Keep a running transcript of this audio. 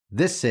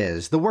This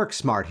is the Work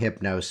Smart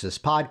Hypnosis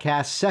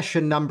Podcast,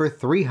 session number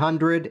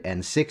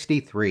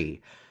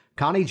 363.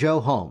 Connie Jo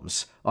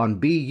Holmes on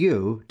Be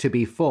You to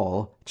Be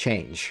Full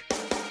Change.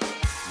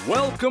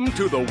 Welcome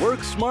to the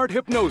Work Smart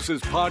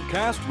Hypnosis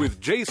Podcast with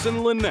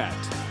Jason Linett,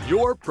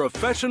 your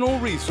professional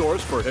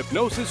resource for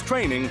hypnosis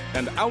training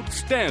and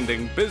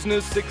outstanding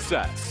business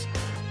success.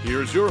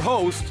 Here's your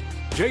host,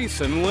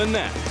 Jason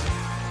Linett.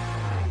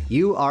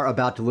 You are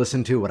about to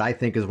listen to what I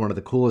think is one of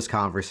the coolest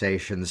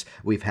conversations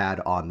we've had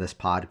on this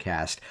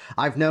podcast.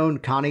 I've known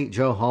Connie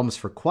Jo Holmes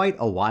for quite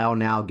a while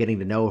now, getting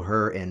to know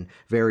her in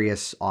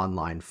various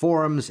online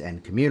forums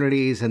and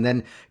communities, and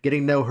then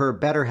getting to know her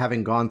better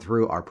having gone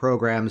through our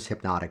programs,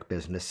 Hypnotic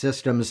Business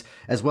Systems,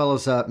 as well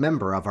as a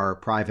member of our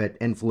private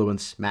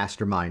influence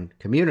mastermind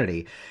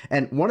community.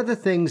 And one of the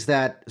things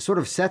that sort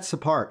of sets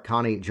apart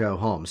Connie Jo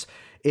Holmes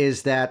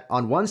is that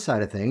on one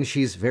side of things,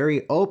 she's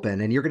very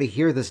open, and you're going to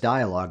hear this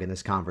dialogue in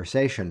this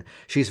conversation.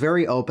 She's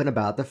very open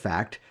about the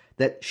fact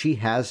that she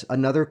has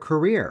another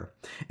career.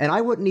 And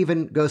I wouldn't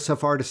even go so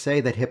far to say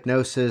that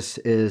hypnosis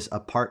is a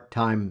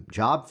part-time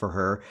job for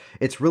her.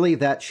 It's really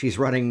that she's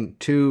running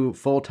two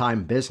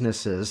full-time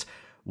businesses.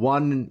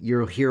 One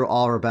you'll hear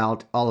all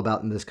about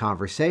in this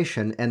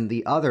conversation, and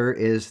the other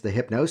is the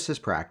hypnosis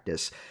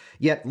practice.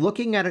 Yet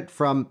looking at it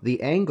from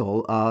the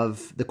angle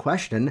of the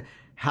question,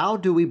 how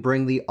do we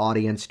bring the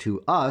audience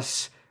to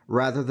us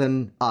rather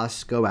than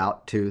us go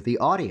out to the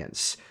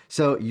audience?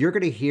 So you're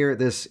going to hear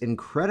this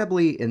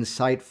incredibly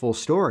insightful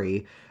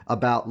story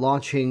about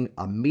launching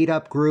a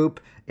meetup group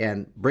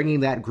and bringing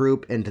that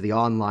group into the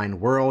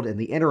online world and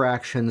the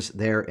interactions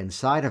there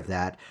inside of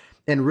that,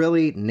 and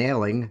really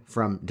nailing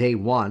from day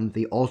one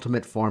the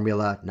ultimate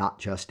formula, not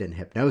just in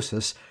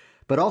hypnosis,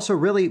 but also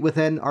really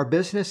within our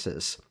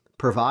businesses.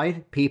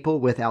 Provide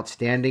people with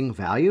outstanding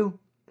value,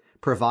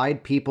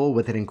 provide people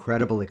with an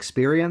incredible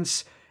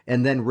experience,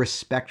 and then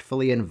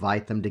respectfully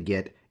invite them to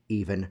get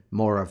even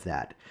more of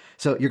that.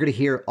 So you're going to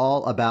hear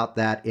all about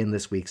that in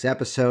this week's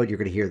episode. You're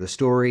going to hear the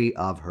story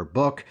of her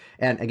book.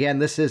 And again,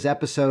 this is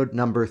episode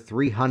number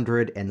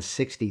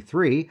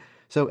 363.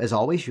 So as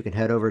always, you can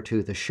head over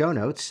to the show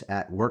notes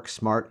at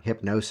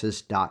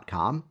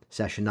worksmarthypnosis.com,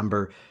 session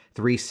number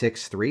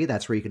 363.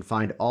 That's where you can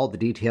find all the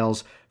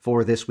details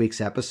for this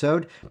week's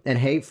episode. And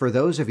hey, for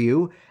those of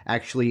you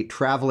actually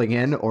traveling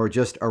in or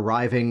just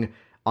arriving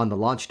on the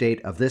launch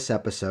date of this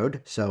episode,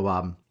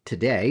 so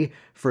today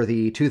for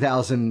the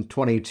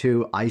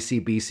 2022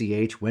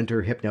 ICBCH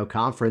Winter Hypno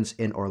Conference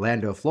in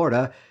Orlando,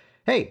 Florida,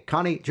 hey,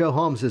 Connie Jo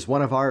Holmes is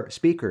one of our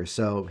speakers.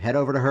 So head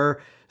over to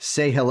her,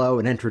 say hello,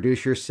 and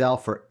introduce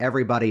yourself. For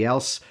everybody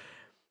else,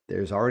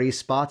 there's already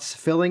spots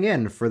filling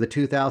in for the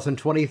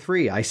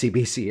 2023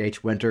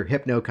 ICBCH Winter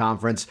Hypno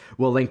Conference.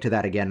 We'll link to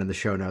that again in the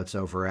show notes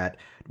over at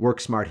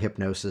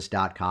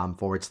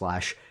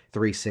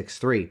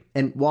worksmarthypnosis.com/363.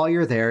 And while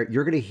you're there,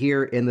 you're going to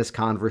hear in this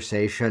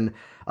conversation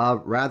a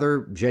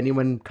rather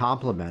genuine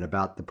compliment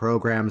about the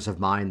programs of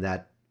mine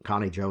that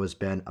Connie Jo has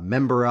been a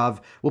member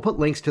of. We'll put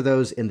links to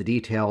those in the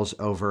details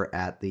over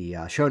at the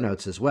show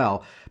notes as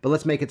well. But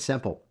let's make it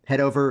simple. Head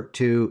over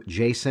to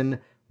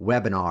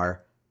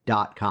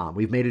jasonwebinar.com.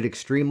 We've made it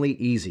extremely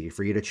easy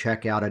for you to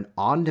check out an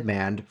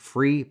on-demand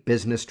free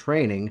business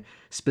training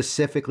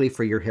specifically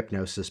for your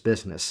hypnosis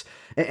business.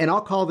 And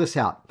I'll call this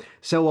out.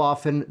 So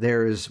often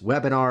there's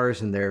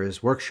webinars and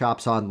there's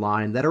workshops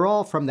online that are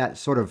all from that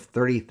sort of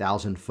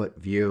 30,000 foot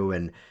view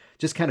and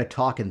just kind of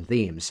talking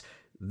themes.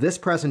 This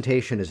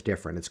presentation is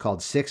different. It's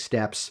called 6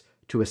 Steps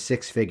to a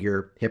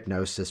Six-Figure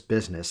Hypnosis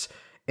Business.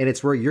 And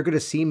it's where you're going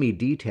to see me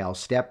detail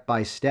step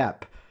by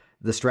step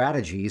the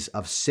strategies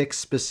of 6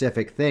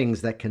 specific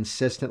things that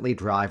consistently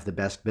drive the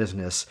best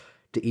business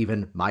to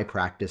even my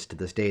practice to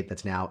this date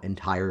that's now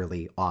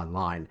entirely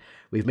online.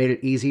 We've made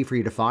it easy for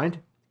you to find.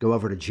 Go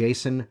over to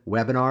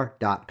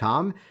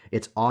jasonwebinar.com.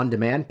 It's on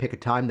demand. Pick a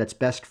time that's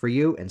best for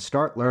you and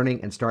start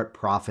learning and start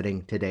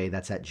profiting today.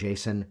 That's at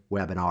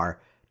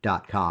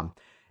jasonwebinar.com.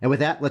 And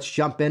with that, let's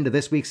jump into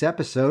this week's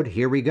episode.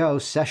 Here we go.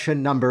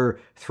 Session number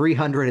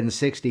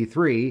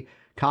 363,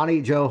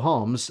 Connie Jo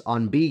Holmes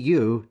on Be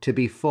You to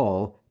Be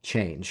Full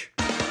Change.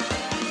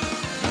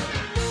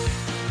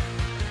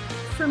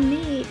 For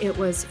me, it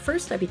was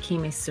first I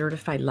became a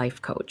certified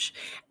life coach,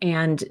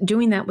 and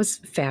doing that was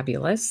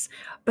fabulous.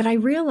 But I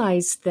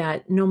realized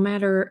that no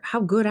matter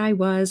how good I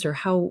was or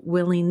how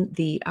willing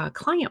the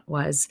client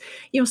was,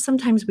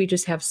 sometimes we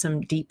just have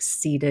some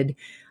deep-seated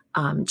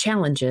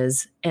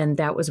challenges. And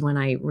that was when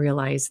I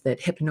realized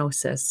that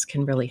hypnosis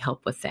can really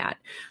help with that.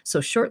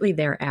 So shortly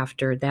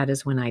thereafter, that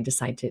is when I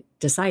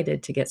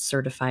decided to get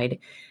certified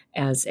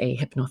as a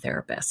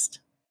hypnotherapist.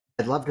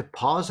 I'd love to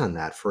pause on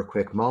that for a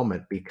quick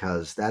moment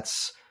because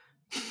that's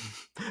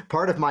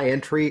part of my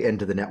entry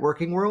into the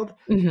networking world,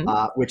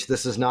 which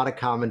this is not a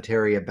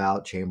commentary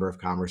about Chamber of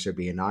Commerce or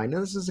BNI. No,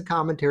 this is a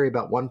commentary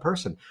about one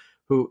person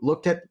who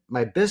looked at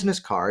my business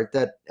card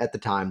that at the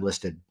time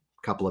listed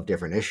a couple of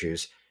different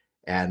issues.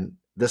 And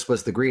this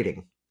was the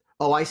greeting.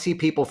 Oh, I see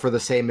people for the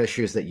same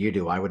issues that you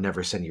do. I would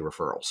never send you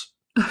referrals,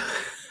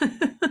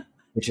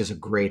 which is a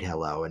great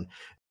hello. And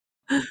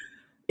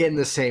in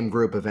the same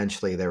group,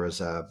 eventually there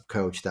was a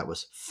coach that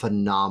was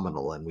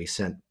phenomenal, and we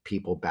sent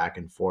people back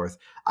and forth.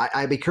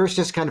 I'd be curious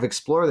just kind of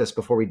explore this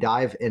before we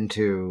dive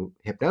into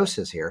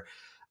hypnosis here.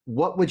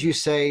 What would you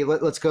say?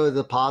 Let's go to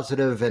the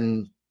positive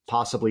and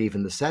possibly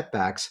even the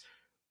setbacks.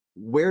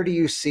 Where do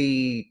you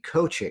see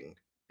coaching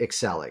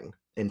excelling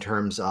in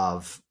terms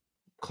of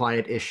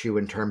client issue,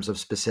 in terms of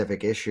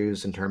specific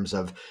issues, in terms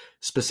of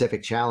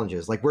specific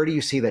challenges? Like, where do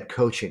you see that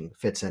coaching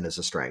fits in as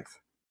a strength?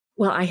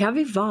 Well, I have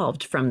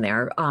evolved from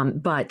there,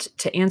 but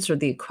to answer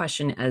the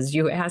question as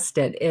you asked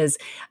it is,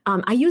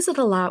 I use it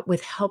a lot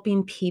with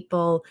helping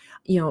people,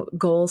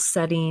 goal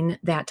setting,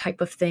 that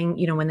type of thing.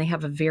 When they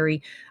have a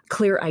very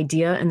clear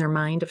idea in their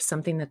mind of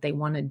something that they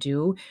want to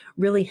do,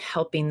 really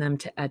helping them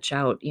to etch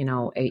out,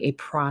 a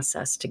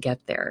process to get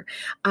there.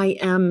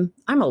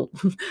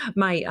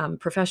 My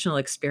professional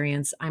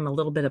experience, I'm a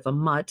little bit of a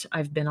mutt.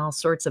 I've been all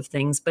sorts of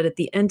things, but at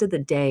the end of the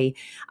day,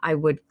 I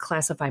would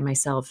classify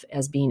myself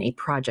as being a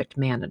project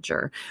manager.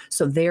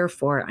 So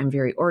therefore, I'm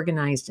very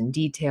organized and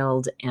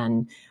detailed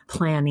and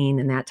planning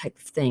and that type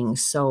of thing.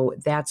 So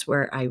that's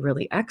where I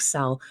really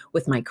excel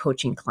with my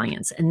coaching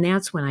clients. And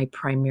that's when I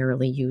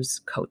primarily use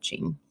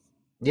coaching.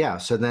 Yeah.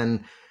 So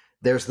then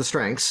there's the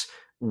strengths.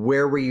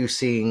 Where were you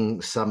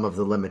seeing some of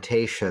the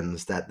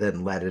limitations that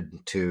then led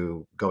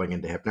to going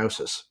into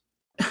hypnosis?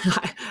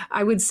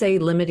 I would say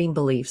limiting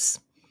beliefs.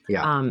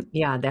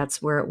 Yeah.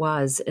 That's where it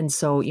was. And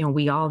so,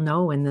 we all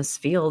know in this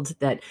field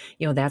that,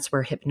 that's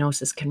where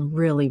hypnosis can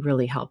really,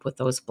 really help with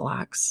those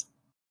blocks.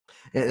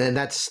 And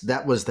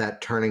that was that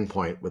turning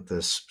point with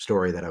this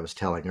story that I was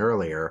telling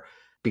earlier,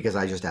 because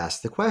I just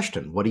asked the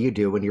question, what do you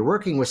do when you're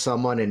working with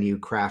someone and you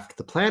craft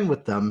the plan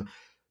with them,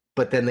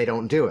 but then they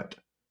don't do it?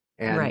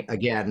 And Right.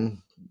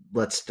 again,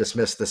 let's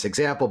dismiss this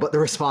example, but the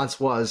response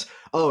was,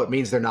 oh, it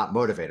means they're not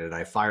motivated.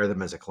 I fire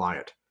them as a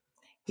client.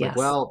 It's like, Yes.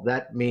 well,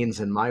 that means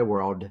in my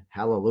world,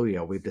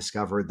 hallelujah, we've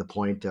discovered the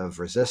point of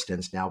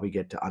resistance. Now we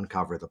get to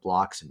uncover the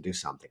blocks and do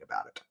something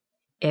about it.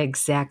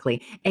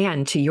 Exactly.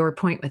 And to your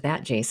point with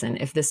that, Jason,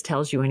 if this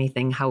tells you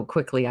anything, how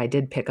quickly I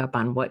did pick up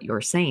on what you're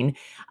saying,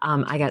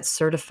 I got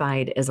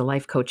certified as a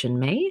life coach in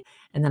May,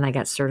 and then I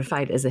got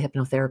certified as a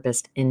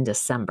hypnotherapist in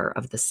December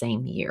of the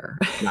same year.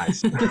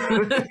 Nice. And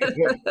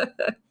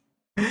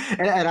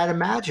I'd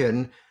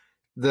imagine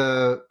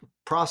the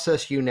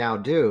process you now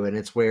do, and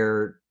it's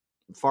where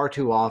far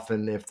too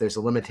often, if there's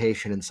a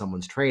limitation in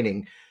someone's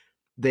training,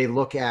 they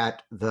look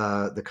at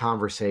the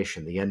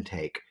conversation, the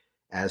intake,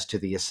 as to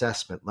the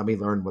assessment. Let me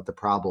learn what the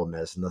problem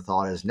is. And the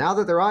thought is, now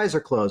that their eyes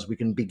are closed, we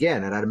can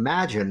begin. And I'd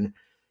imagine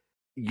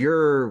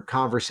your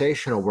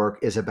conversational work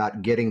is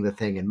about getting the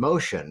thing in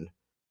motion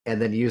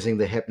and then using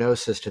the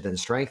hypnosis to then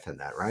strengthen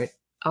that, right?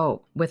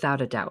 Oh,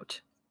 without a doubt.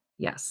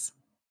 Yes.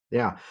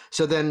 Yeah.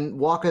 So then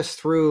walk us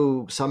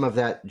through some of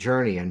that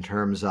journey in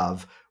terms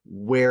of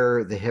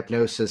where the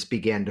hypnosis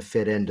began to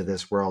fit into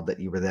this world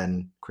that you were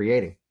then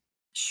creating.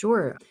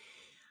 Sure.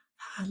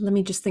 Let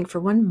me just think for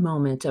one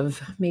moment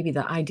of maybe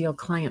the ideal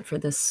client for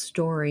this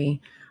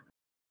story.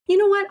 You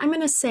know what? I'm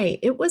going to say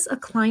it was a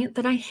client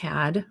that I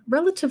had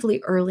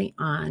relatively early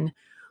on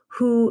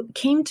who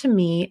came to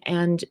me,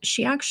 and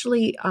she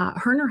actually,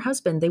 her and her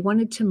husband, they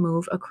wanted to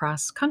move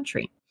across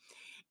country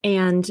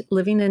and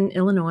living in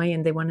Illinois,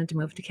 and they wanted to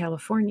move to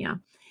California.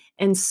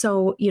 And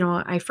so,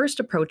 I first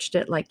approached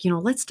it like,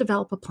 let's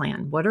develop a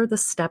plan. What are the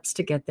steps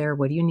to get there?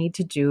 What do you need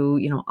to do?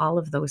 All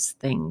of those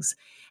things.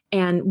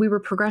 And we were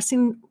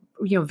progressing,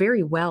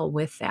 very well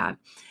with that.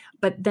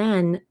 But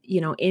then,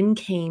 in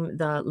came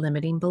the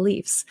limiting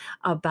beliefs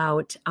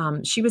about,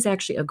 she was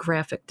actually a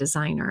graphic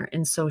designer.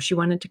 And so she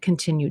wanted to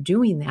continue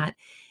doing that.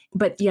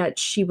 But yet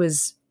she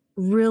was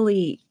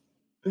really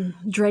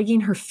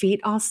dragging her feet,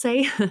 I'll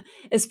say,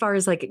 as far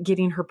as like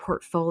getting her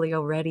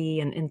portfolio ready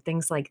and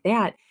things like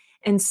that.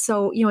 And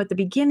so, at the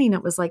beginning,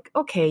 it was like,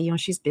 okay,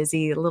 she's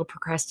busy, a little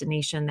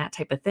procrastination, that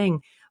type of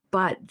thing.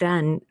 But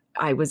then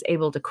I was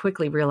able to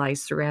quickly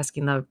realize through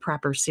asking the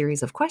proper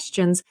series of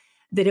questions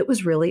that it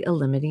was really a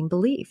limiting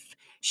belief.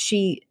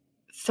 She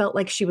felt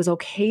like she was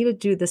okay to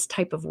do this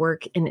type of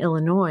work in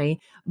Illinois,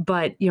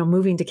 but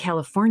moving to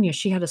California,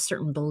 she had a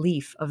certain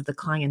belief of the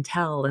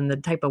clientele and the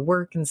type of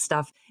work and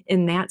stuff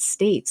in that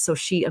state. So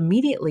she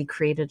immediately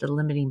created a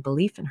limiting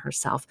belief in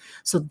herself.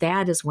 So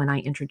that is when I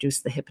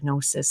introduced the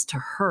hypnosis to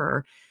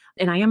her.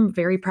 And I am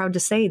very proud to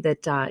say that,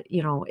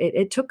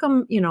 it took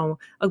them,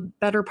 a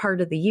better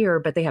part of the year,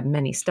 but they have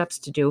many steps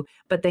to do,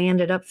 but they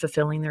ended up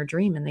fulfilling their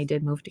dream and they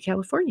did move to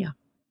California.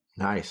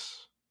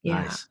 Nice.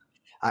 Yeah. Nice.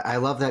 I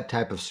love that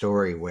type of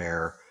story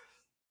where,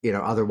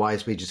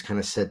 otherwise we just kind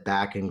of sit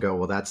back and go,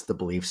 well, that's the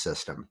belief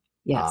system.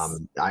 Yes.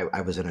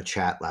 I was in a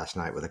chat last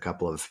night with a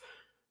couple of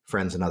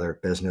friends in other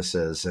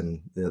businesses,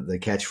 and the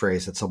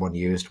catchphrase that someone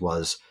used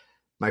was,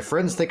 my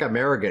friends think I'm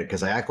arrogant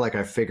because I act like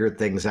I figured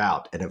things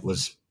out. And it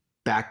was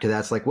back to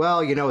that's like, well,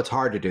 it's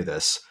hard to do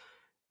this.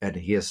 And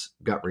his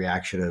gut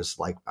reaction is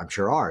like, I'm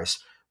sure ours.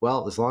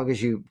 Well, as long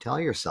as you tell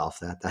yourself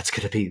that, that's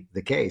going to be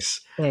the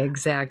case.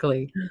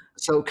 Exactly.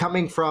 So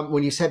coming from,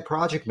 when you said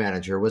project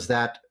manager, was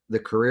that the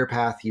career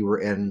path you were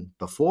in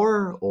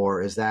before,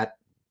 or is that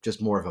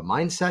just more of a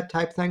mindset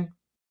type thing?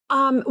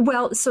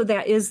 Well, so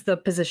that is the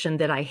position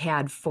that I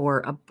had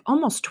for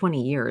almost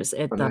 20 years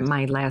at Oh, nice.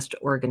 my last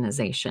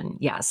organization.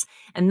 Yes.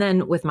 And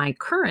then with my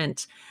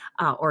current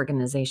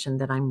organization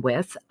that I'm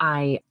with,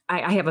 I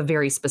have a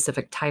very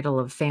specific title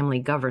of family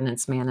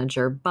governance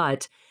manager,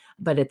 but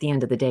at the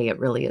end of the day, it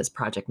really is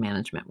project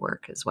management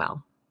work as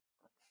well.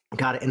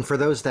 Got it. And for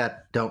those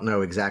that don't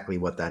know exactly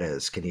what that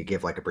is, can you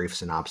give like a brief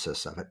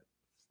synopsis of it?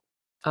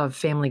 Of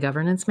family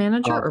governance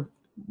manager Uh, or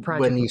when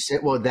project. you say,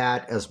 well,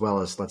 that as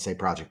well as, let's say,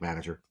 project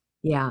manager.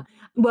 Yeah.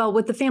 Well,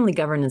 with the family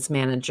governance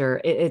manager,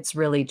 it's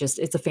really just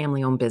it's a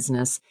family-owned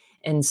business,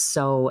 and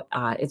so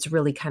it's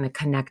really kind of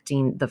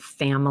connecting the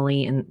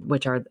family, and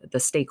which are the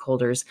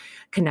stakeholders,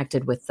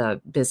 connected with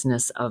the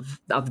business of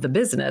the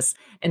business,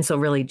 and so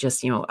really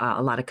just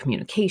a lot of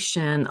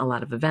communication, a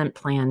lot of event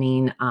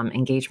planning,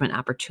 engagement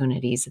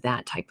opportunities,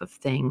 that type of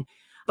thing.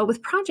 But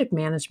with project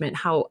management,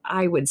 how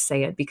I would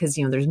say it, because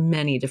there's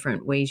many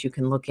different ways you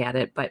can look at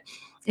it, but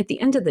at the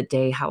end of the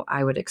day, how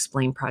I would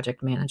explain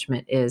project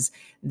management is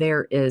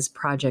there is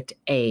project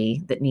A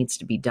that needs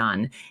to be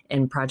done,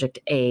 and project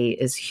A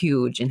is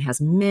huge and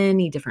has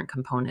many different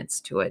components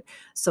to it.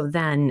 So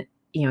then,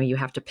 you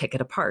have to pick it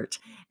apart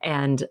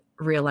and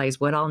realize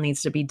what all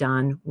needs to be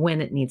done,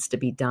 when it needs to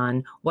be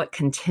done, what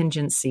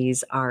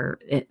contingencies are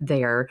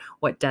there,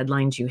 what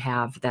deadlines you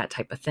have, that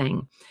type of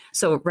thing.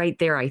 So right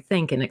there, I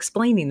think in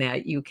explaining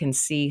that, you can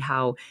see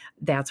how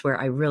that's where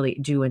I really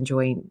do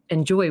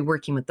enjoy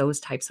working with those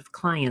types of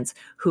clients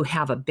who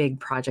have a big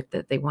project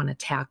that they want to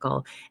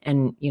tackle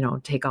and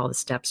take all the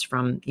steps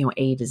from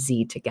A to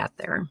Z to get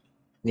there.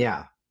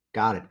 Yeah.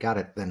 Got it. Got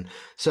it. Then,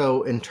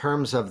 so in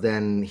terms of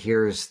then,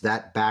 here's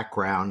that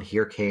background.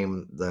 Here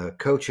came the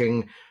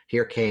coaching.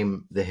 Here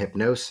came the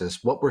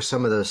hypnosis. What were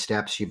some of those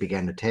steps you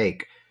began to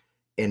take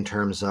in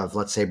terms of,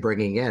 let's say,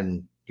 bringing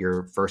in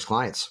your first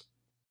clients?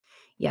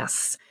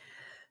 Yes.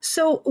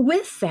 So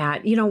with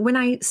that, when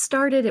I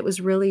started, it was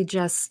really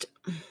just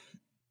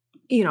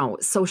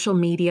social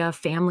media,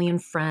 family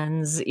and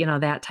friends,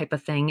 that type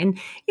of thing. And,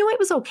 it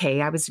was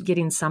okay. I was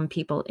getting some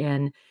people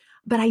in,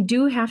 but I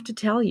do have to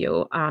tell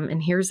you,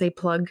 and here's a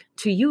plug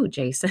to you,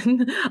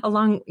 Jason,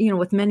 along,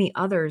 with many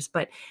others,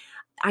 but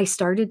I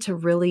started to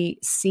really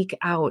seek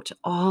out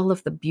all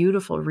of the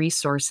beautiful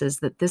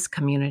resources that this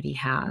community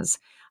has.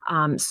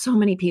 So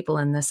many people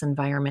in this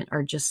environment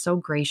are just so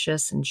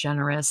gracious and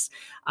generous,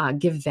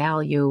 give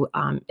value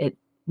at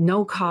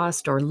no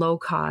cost or low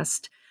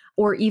cost,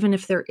 or even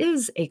if there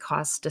is a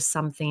cost to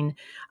something,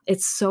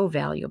 it's so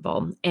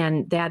valuable.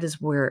 And that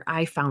is where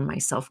I found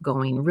myself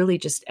going, really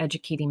just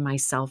educating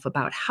myself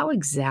about how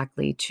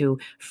exactly to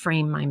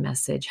frame my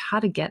message, how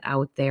to get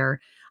out there.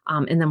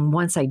 And then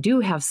once I do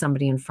have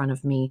somebody in front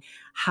of me,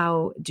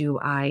 how do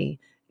I,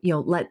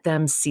 let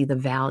them see the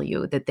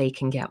value that they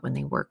can get when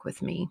they work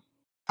with me?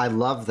 I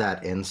love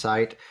that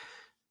insight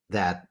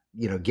that,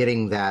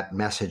 getting that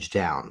message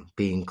down,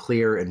 being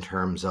clear in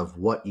terms of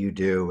what you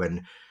do.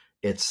 And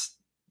it's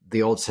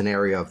the old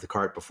scenario of the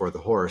cart before the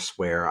horse,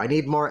 where I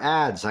need more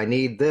ads. I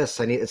need this.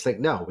 It's like,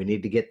 no, we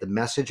need to get the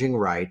messaging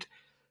right,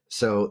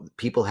 so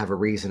people have a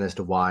reason as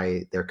to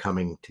why they're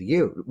coming to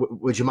you.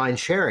 Would you mind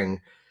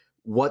sharing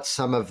what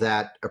some of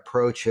that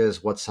approach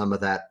is, what some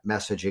of that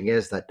messaging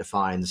is that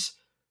defines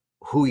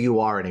who you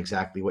are and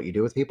exactly what you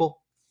do with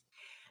people?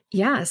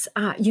 Yes.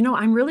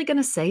 I'm really going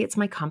to say it's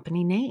my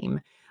company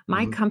name.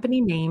 My Hmm. company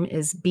name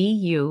is Be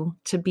You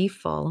to Be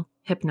Full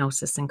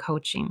Hypnosis and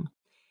Coaching.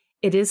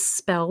 It is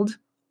spelled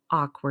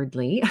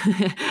awkwardly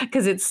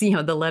because it's,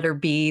 the letter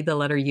B, the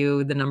letter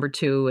U, the number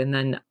two, and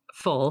then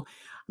full.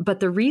 But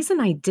the reason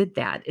I did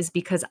that is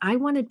because I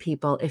wanted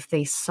people, if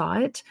they saw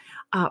it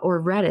or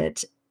read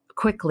it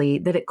quickly,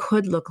 that it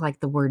could look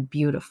like the word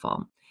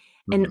beautiful.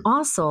 And Hmm.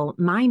 also,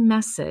 my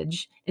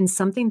message and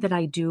something that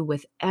I do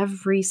with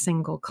every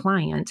single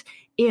client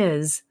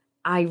is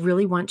I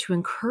really want to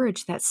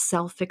encourage that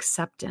self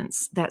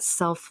acceptance, that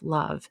self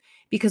love.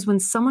 Because when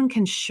someone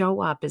can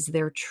show up as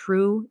their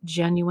true,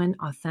 genuine,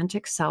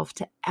 authentic self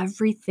to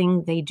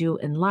everything they do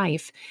in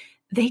life,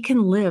 they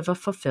can live a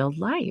fulfilled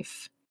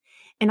life.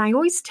 And I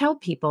always tell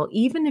people,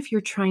 even if you're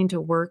trying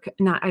to work,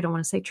 not, I don't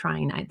want to say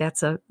trying,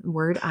 that's a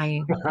word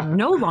I am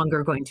no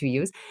longer going to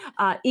use.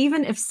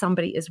 Even if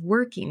somebody is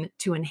working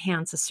to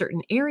enhance a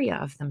certain area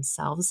of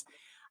themselves,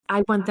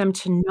 I want them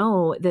to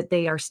know that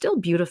they are still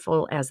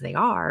beautiful as they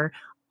are.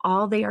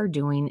 All they are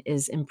doing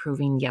is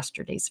improving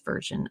yesterday's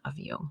version of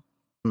you.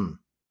 Hmm.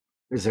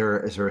 Is there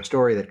a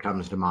story that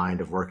comes to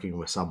mind of working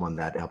with someone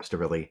that helps to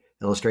really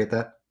illustrate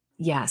that?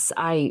 Yes,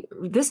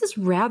 this is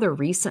rather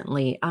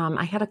recently.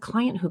 I had a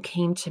client who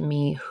came to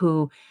me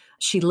who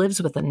she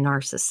lives with a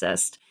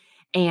narcissist.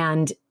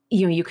 And,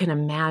 you can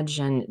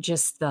imagine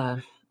just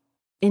the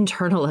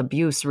internal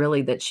abuse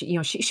really that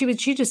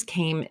she just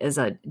came as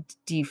a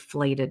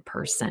deflated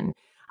person.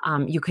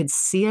 You could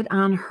see it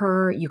on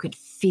her, you could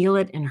feel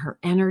it in her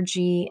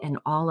energy and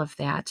all of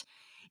that.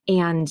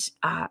 And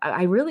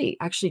I really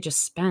actually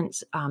just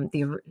spent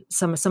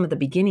some of the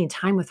beginning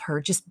time with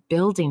her, just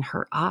building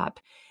her up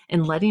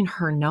and letting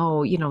her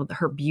know,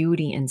 her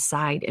beauty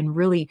inside and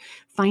really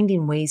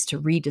finding ways to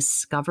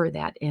rediscover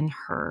that in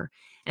her.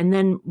 And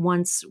then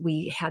once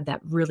we had that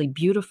really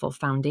beautiful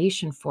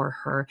foundation for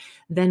her,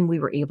 then we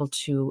were able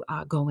to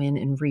go in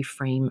and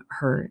reframe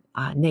her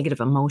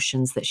negative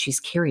emotions that she's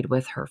carried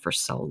with her for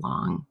so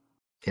long.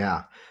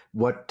 Yeah.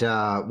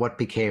 What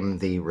became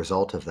the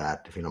result of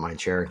that, if you don't mind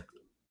sharing?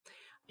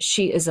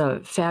 She is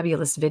a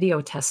fabulous video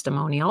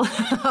testimonial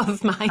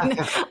of mine.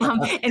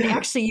 And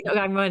actually,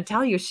 I'm going to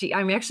tell you,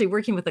 I'm actually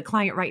working with a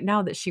client right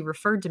now that she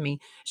referred to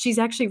me. She's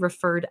actually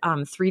referred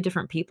 3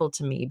 different people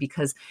to me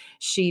because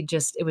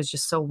it was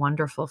just so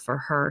wonderful for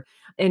her.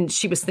 And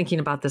she was thinking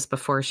about this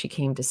before she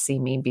came to see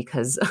me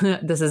because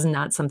this is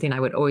not something I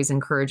would always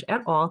encourage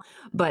at all.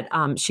 But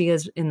she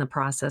is in the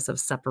process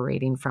of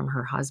separating from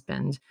her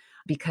husband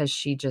because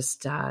she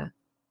just,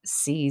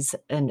 sees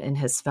and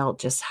has felt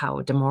just how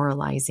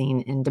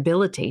demoralizing and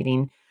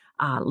debilitating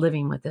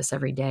living with this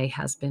every day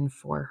has been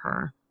for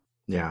her.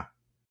 Yeah.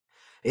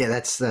 Yeah,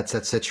 that's that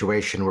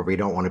situation where we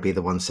don't want to be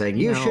the one saying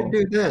you should No.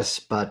 do this,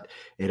 but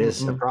it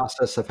is a Mm-mm.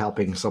 process of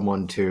helping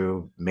someone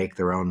to make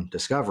their own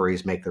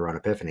discoveries, make their own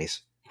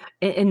epiphanies.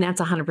 And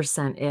that's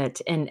 100% it.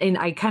 And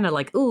I kind of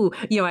like, ooh,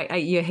 you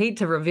hate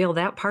to reveal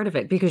that part of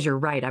it because you're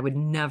right. I would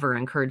never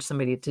encourage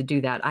somebody to do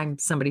that. I'm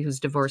somebody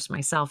who's divorced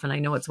myself, and I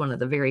know it's one of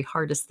the very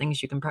hardest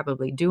things you can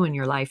probably do in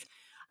your life.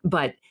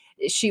 But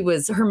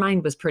her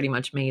mind was pretty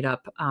much made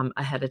up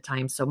ahead of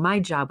time. So my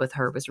job with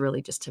her was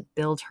really just to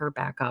build her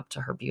back up to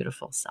her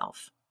beautiful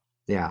self.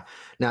 Yeah.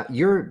 Now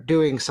you're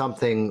doing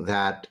something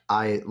that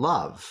I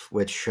love,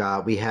 which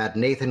we had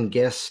Nathan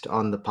Gist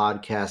on the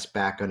podcast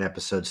back on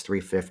episodes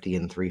 350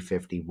 and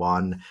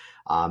 351,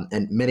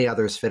 and many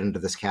others fit into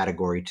this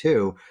category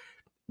too,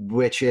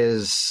 which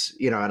is,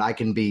 and I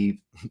can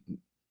be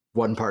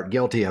one part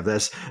guilty of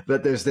this,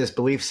 but there's this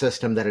belief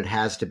system that it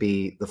has to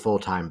be the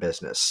full-time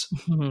business,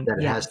 that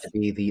it has Yes. to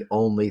be the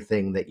only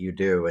thing that you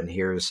do. And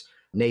here's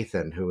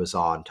Nathan, who was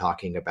on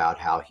talking about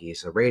how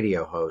he's a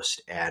radio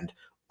host and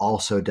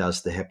also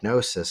does the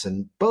hypnosis,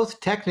 and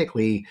both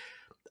technically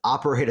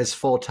operate as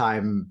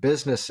full-time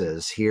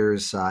businesses.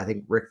 Here's, I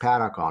think, Rick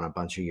Paddock on a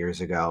bunch of years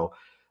ago,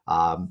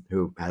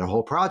 who had a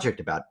whole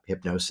project about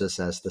hypnosis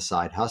as the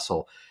side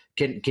hustle.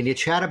 Can you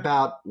chat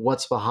about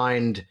what's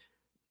behind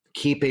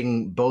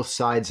keeping both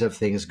sides of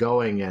things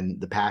going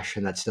and the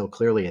passion that's still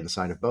clearly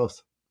inside of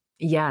both?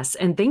 Yes.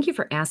 And thank you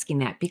for asking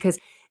that because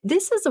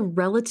this is a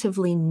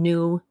relatively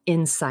new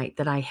insight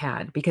that I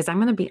had. Because I'm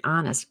going to be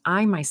honest,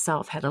 I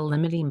myself had a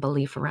limiting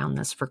belief around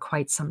this for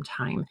quite some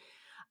time.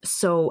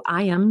 So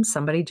I am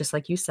somebody, just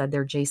like you said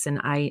there, Jason.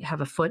 I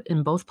have a foot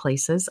in both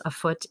places, a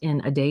foot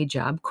in a day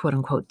job, quote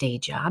unquote day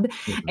job,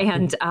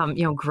 Mhm.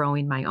 and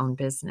growing my own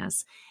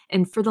business.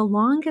 And for the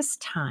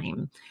longest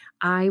time,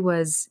 I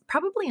was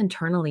probably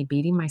internally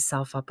beating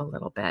myself up a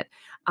little bit.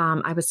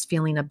 I was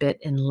feeling a bit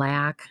in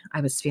lack.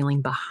 I was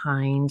feeling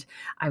behind.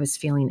 I was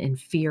feeling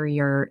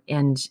inferior,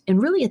 and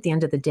really at the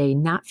end of the day,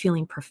 not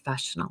feeling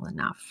professional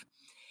enough.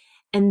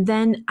 And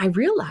then I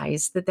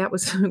realized that that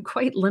was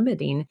quite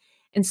limiting.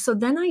 And so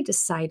then I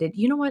decided,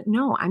 you know what?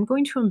 No, I'm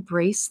going to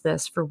embrace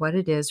this for what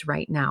it is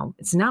right now.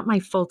 It's not my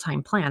full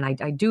time plan.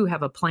 I do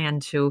have a plan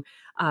to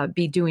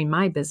be doing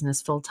my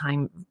business full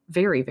time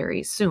very,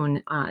 very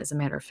soon, as a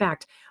matter of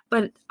fact.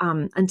 But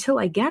until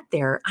I get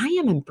there, I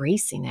am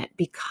embracing it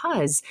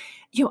because,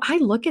 I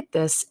look at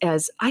this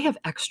as I have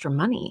extra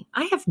money.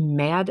 I have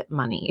mad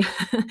money.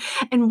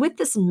 And with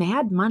this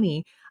mad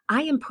money,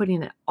 I am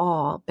putting it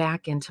all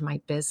back into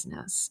my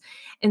business.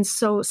 And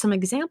so some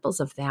examples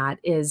of that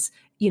is,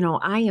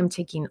 I am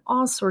taking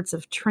all sorts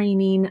of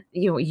training,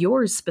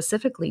 yours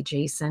specifically,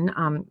 Jason,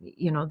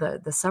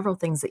 the several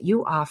things that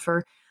you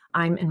offer.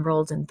 I'm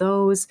enrolled in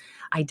those.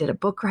 I did a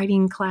book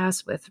writing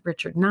class with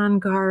Richard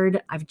Nongard.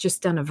 I've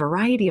just done a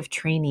variety of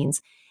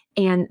trainings.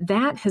 And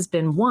that has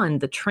been one,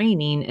 the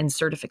training and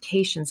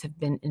certifications have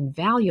been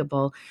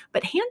invaluable.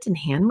 But hand in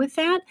hand with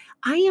that,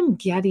 I'm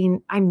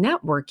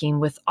networking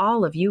with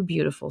all of you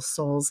beautiful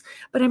souls,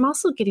 but I'm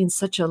also getting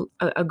such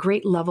a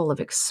great level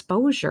of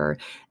exposure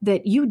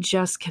that you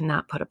just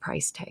cannot put a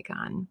price tag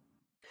on.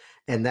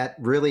 And that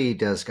really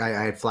does. I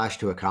had flashed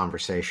to a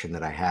conversation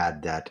that I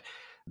had that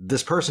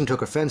this person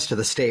took offense to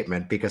the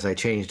statement because I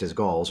changed his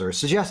goals or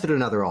suggested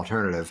another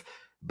alternative,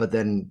 but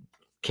then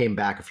came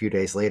back a few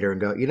days later and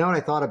go, you know what, I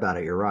thought about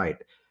it. You're right.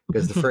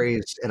 Because the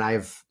phrase, and I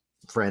have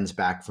friends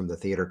back from the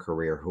theater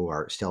career who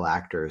are still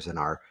actors in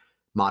our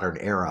modern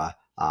era.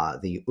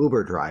 The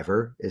Uber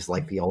driver is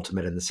like the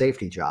ultimate in the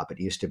safety job. It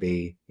used to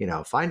be,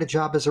 find a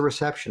job as a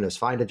receptionist,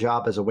 find a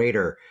job as a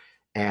waiter.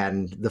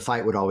 And the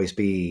fight would always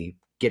be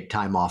get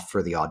time off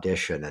for the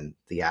audition. And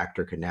the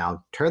actor can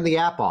now turn the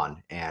app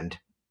on and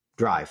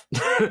drive.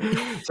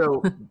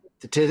 So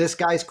to this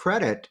guy's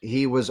credit,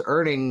 he was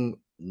earning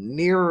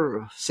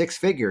near 6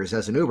 figures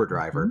as an Uber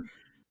driver, Mhm.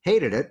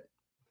 hated it,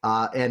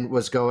 and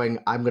was going,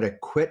 I'm going to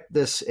quit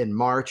this in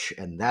March,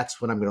 and that's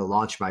when I'm going to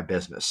launch my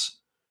business.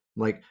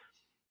 I'm like,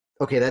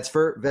 okay, that's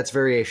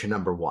variation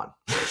number one.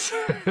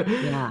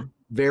 Yeah.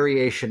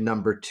 Variation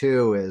number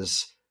two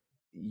is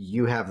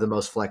you have the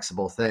most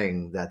flexible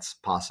thing that's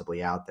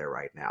possibly out there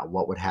right now.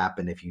 What would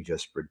happen if you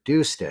just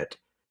reduced it?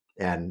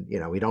 And,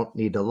 we don't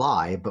need to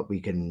lie, but we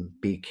can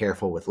be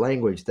careful with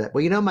language that,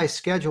 well, my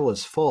schedule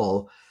is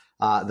full,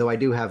 though I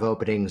do have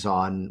openings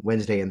on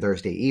Wednesday and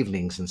Thursday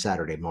evenings and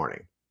Saturday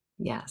morning.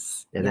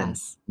 Yes. And then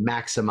Yes.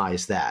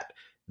 maximize that.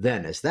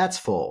 Then, as that's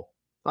full,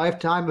 I have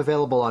time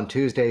available on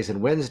Tuesdays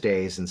and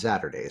Wednesdays and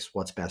Saturdays.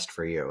 What's best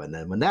for you? And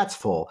then when that's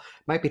full,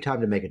 might be time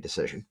to make a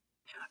decision.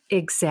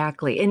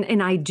 Exactly.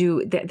 And I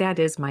do that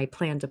is my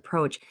planned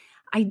approach.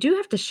 I do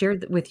have to share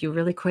with you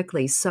really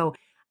quickly. So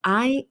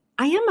I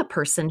am a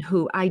person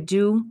who I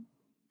do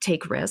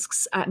take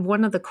risks.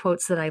 One of the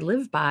quotes that I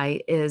live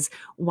by is,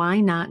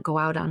 why not go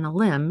out on a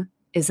limb?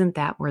 Isn't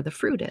that where the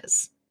fruit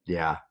is?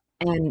 Yeah.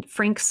 And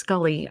Frank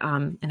Scully,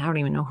 and I don't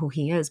even know who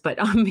he is, but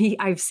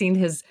I've seen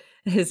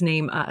his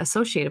name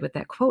associated with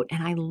that quote,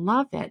 and I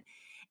love it.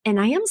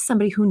 And I am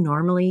somebody who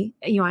normally,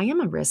 I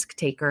am a risk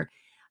taker,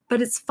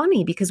 but it's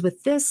funny because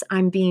with this,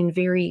 I'm being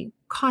very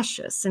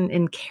cautious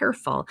and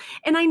careful.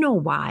 And I know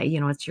why,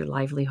 it's your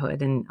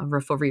livelihood and a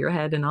roof over your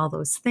head and all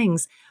those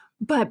things.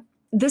 But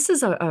this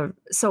is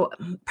so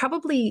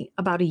probably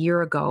about a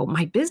year ago,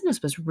 my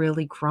business was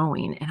really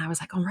growing. And I was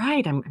like, all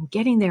right, I'm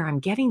getting there. I'm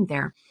getting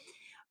there.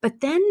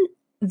 But then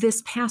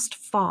this past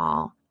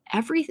fall,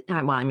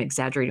 well, I'm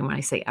exaggerating when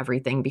I say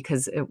everything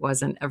because it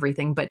wasn't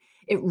everything, but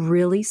it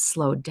really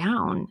slowed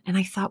down. And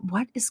I thought,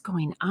 what is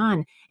going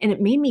on? And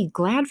it made me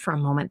glad for a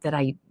moment that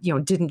I,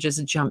 didn't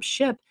just jump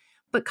ship.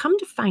 But come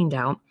to find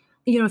out,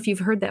 if you've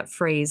heard that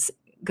phrase,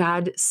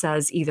 God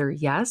says either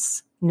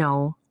yes,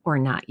 no, or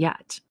not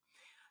yet.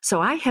 So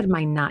I had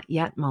my not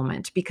yet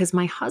moment because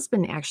my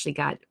husband actually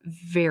got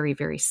very,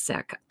 very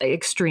sick,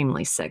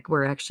 extremely sick.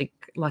 We're actually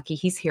lucky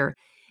he's here.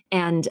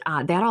 And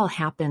that all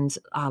happened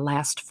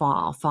last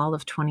fall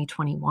of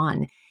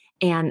 2021.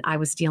 And I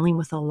was dealing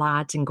with a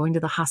lot and going to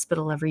the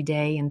hospital every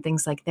day and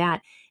things like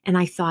that. And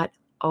I thought,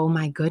 oh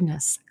my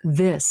goodness,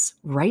 this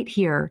right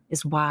here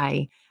is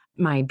why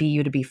my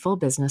BU to Be Full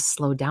business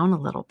slowed down a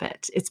little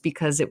bit. It's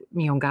because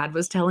God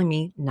was telling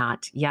me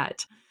not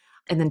yet.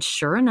 And then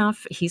sure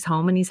enough, he's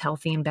home and he's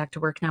healthy and back to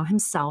work now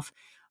himself.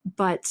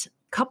 But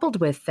coupled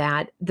with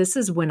that, this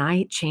is when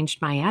I changed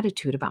my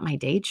attitude about my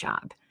day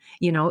job.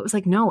 It was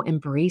like, no,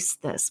 embrace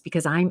this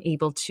because I'm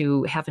able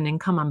to have an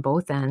income on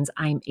both ends.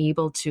 I'm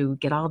able to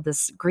get all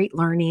this great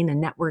learning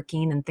and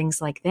networking and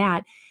things like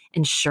that.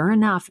 And sure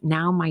enough,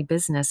 now my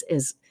business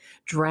is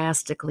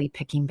drastically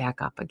picking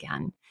back up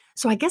again.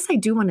 So I guess I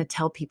do want to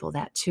tell people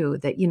that too,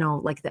 that,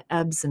 like the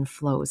ebbs and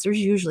flows, there's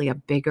usually a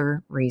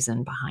bigger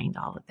reason behind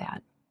all of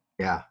that.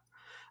 Yeah.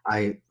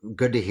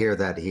 Good to hear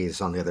that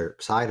he's on the other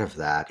side of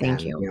that.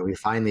 Thank And, you. we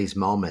find these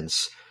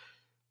moments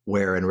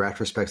where in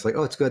retrospect, it's like,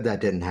 oh, it's good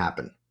that didn't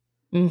happen.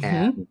 Mm-hmm.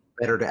 And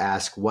better to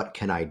ask, what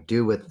can I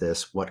do with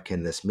this? What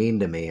can this mean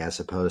to me? As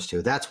opposed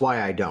to, that's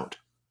why I don't.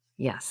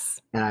 Yes.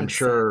 And I'm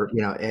sure,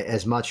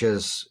 as much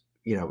as,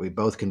 we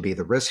both can be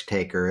the risk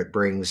taker, it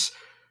brings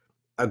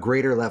a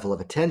greater level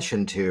of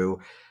attention to,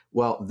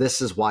 well, this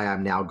is why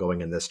I'm now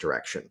going in this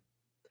direction.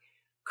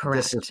 Correct.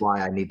 This is why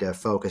I need to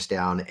focus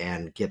down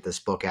and get this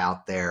book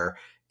out there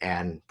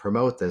and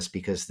promote this,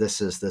 because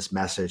this is this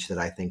message that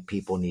I think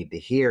people need to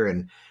hear.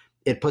 And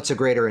it puts a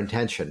greater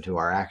intention to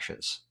our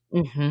actions.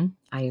 Mm-hmm.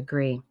 I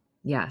agree.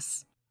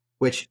 Yes.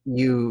 Which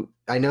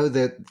I know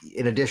that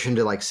in addition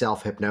to like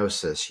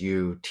self-hypnosis,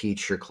 you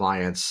teach your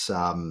clients,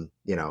 a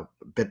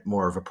bit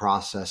more of a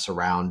process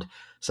around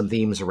some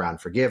themes around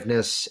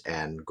forgiveness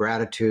and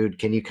gratitude.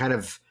 Can you kind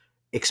of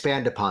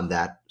expand upon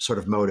that sort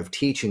of mode of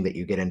teaching that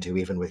you get into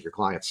even with your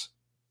clients?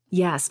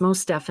 Yes,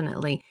 most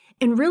definitely.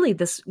 And really,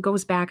 this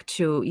goes back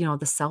to,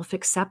 the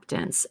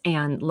self-acceptance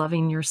and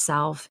loving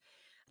yourself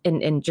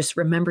and just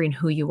remembering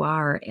who you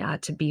are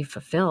to be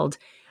fulfilled.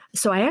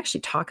 So I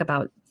actually talk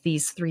about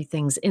these 3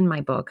 things in my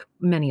book,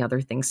 many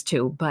other things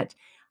too. But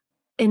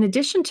in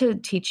addition to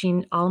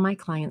teaching all my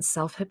clients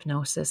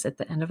self-hypnosis at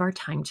the end of our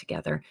time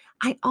together,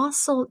 I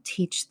also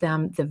teach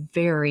them the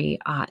very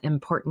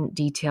important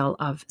detail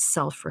of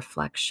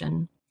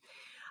self-reflection.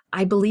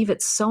 I believe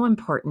it's so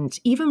important,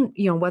 even,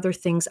 whether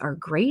things are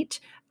great.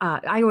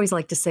 I always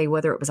like to say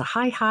whether it was a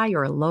high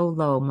or a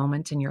low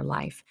moment in your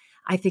life.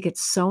 I think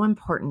it's so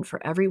important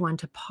for everyone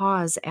to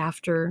pause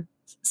after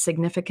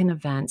significant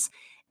events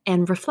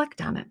and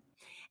reflect on it.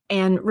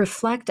 And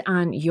reflect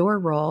on your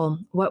role,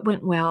 what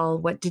went well,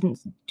 what didn't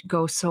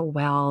go so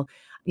well,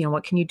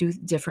 what can you do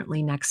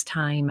differently next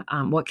time,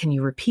 what can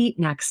you repeat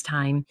next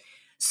time,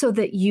 so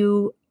that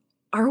you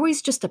are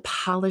always just a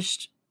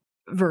polished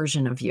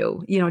version of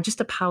you, just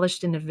a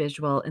polished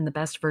individual and the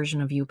best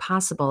version of you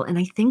possible. And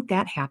I think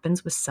that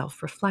happens with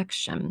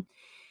self-reflection.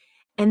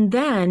 And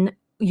then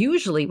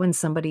usually when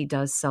somebody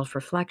does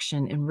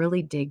self-reflection and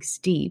really digs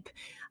deep,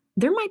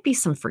 there might be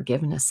some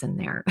forgiveness in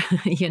there,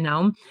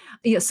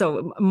 Yeah,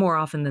 so more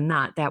often than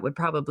not, that would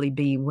probably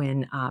be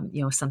when,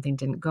 something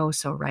didn't go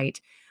so right.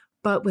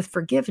 But with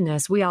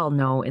forgiveness, we all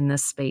know in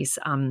this space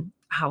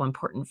how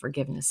important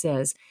forgiveness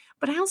is.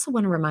 But I also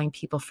want to remind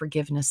people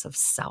forgiveness of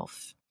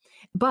self.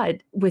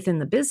 But within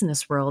the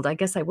business world, I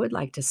guess I would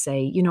like to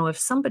say, if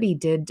somebody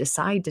did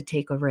decide to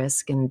take a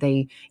risk and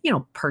they,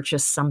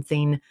 purchase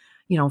something,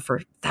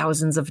 for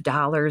thousands of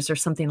dollars or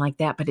something like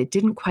that, but it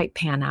didn't quite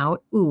pan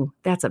out. Ooh,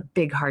 that's a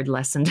big, hard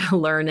lesson to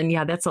learn. And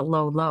yeah, that's a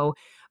low.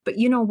 But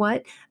you know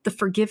what? The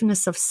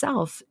forgiveness of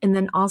self, and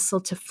then also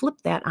to flip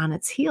that on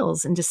its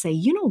heels and to say,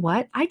 you know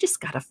what? I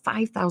just got a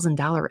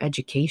 $5,000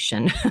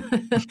 education.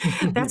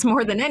 That's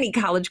more than any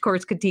college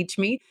course could teach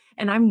me.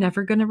 And I'm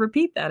never going to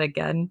repeat that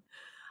again.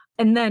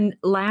 And then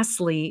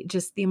lastly,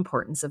 just the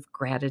importance of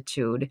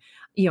gratitude,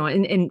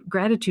 and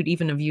gratitude,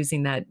 even of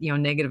using that,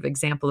 negative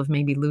example of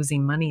maybe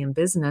losing money in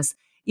business,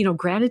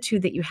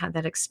 gratitude that you had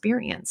that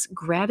experience,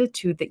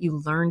 gratitude that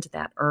you learned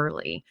that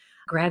early,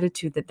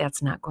 gratitude that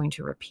that's not going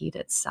to repeat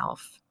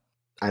itself.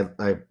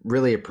 I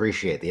really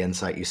appreciate the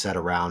insight you said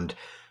around,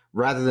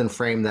 rather than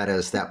frame that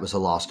as that was a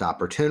lost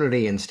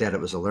opportunity, instead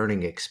it was a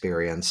learning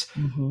experience.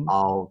 Mm-hmm.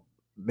 I'll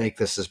make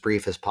this as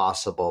brief as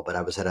possible, but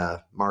I was at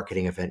a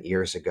marketing event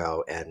years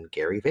ago and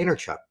Gary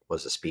Vaynerchuk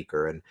was a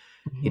speaker, and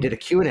he did a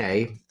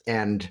Q&A,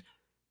 and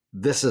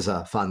this is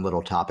a fun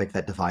little topic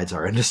that divides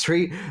our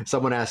industry.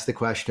 Someone asked the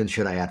question,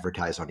 should I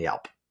advertise on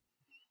Yelp?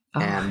 Oh.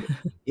 And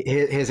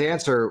his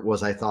answer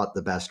was, I thought,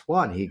 the best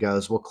one. He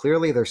goes, well,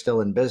 clearly they're still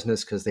in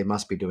business because they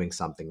must be doing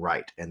something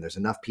right. And there's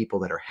enough people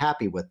that are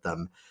happy with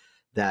them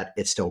that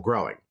it's still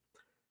growing.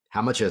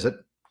 How much is it?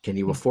 Can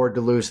you afford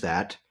to lose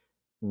that?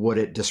 Would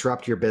it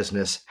disrupt your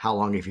business? How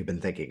long have you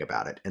been thinking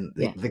about it? And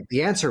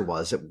the answer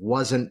was, it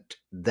wasn't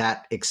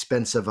that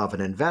expensive of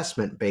an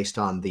investment based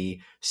on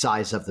the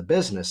size of the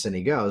business. And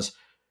he goes,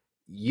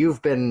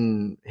 you've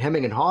been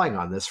hemming and hawing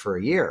on this for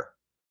a year.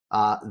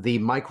 The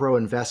micro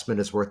investment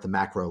is worth the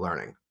macro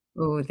learning.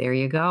 Oh, there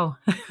you go.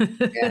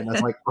 And I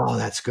was like, oh,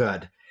 that's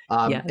good.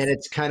 Yes. And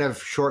it's kind of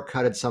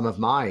shortcutted some of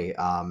my,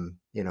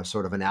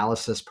 sort of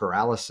analysis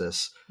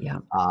paralysis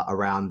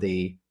around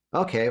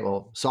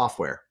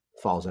software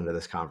falls into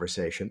this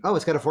conversation. Oh,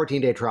 it's got a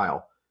 14-day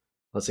trial.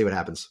 Let's see what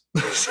happens.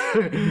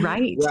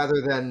 Right.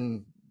 Rather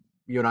than,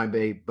 you and I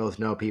may both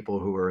know people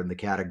who are in the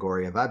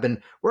category of, I've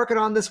been working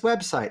on this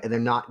website, and they're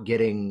not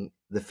getting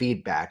the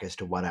feedback as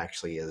to what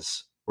actually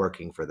is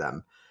working for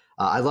them.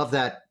 I love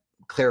that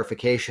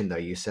clarification, though,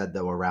 you said,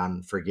 though,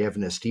 around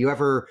forgiveness. Do you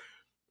ever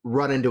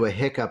run into a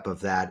hiccup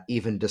of that,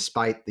 even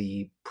despite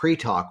the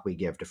pre-talk we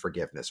give to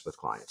forgiveness with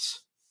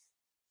clients?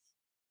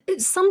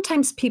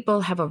 Sometimes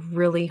people have a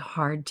really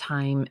hard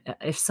time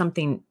if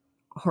something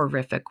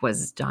horrific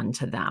was done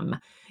to them.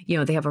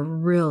 They have a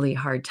really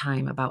hard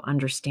time about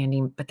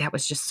understanding, but that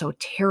was just so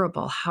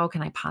terrible. How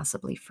can I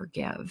possibly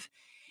forgive?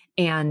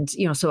 And,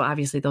 so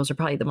obviously those are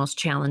probably the most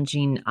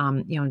challenging,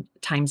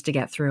 times to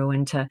get through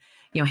and to,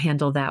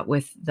 handle that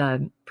with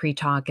the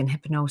pre-talk and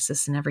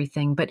hypnosis and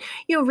everything. But,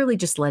 really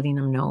just letting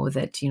them know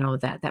that,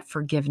 that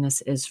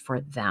forgiveness is for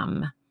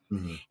them.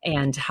 Mm-hmm.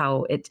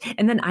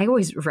 And then I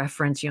always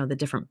reference, the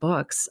different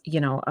books,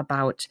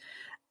 about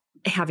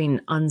having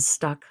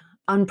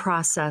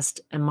unprocessed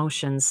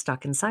emotions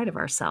stuck inside of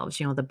ourselves,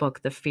 the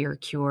book, The Fear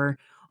Cure,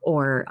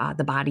 or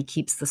The Body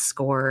Keeps the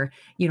Score.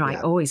 I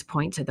always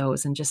point to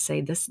those and just say,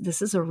 this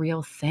is a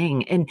real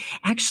thing. And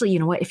actually, you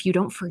know what, if you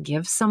don't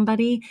forgive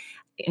somebody,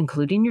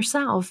 including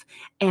yourself,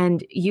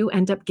 and you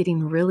end up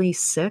getting really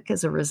sick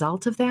as a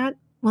result of that,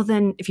 well,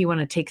 then if you want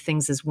to take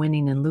things as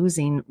winning and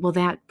losing, well,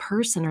 that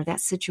person or that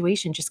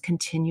situation just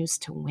continues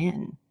to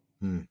win.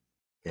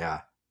 Yeah,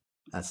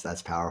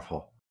 that's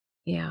powerful.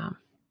 Yeah.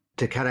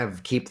 To kind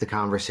of keep the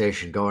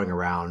conversation going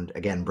around,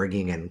 again,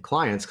 bringing in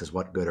clients, because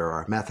what good are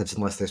our methods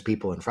unless there's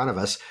people in front of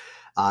us?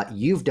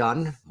 You've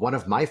done one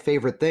of my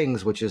favorite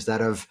things, which is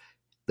that of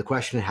the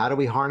question, how do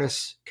we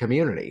harness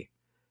community?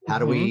 How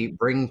do we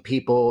bring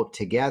people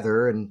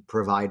together and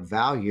provide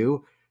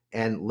value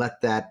and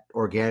let that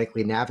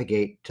organically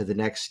navigate to the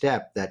next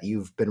step that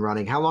you've been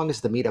running? How long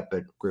has the meetup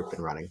group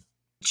been running?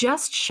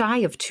 Just shy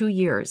of 2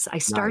 years. I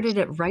started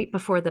it right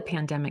before the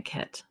pandemic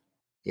hit.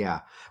 Yeah,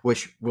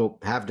 which we'll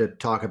have to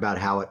talk about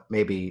how it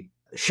maybe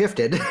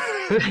shifted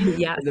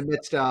Yes. in the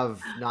midst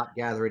of not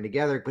gathering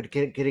together. But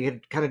can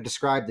you kind of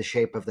describe the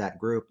shape of that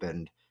group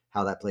and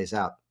how that plays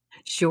out?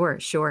 Sure.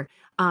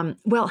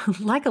 Well,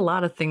 like a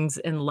lot of things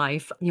in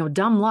life,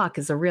 dumb luck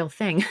is a real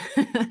thing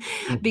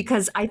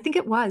because I think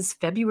it was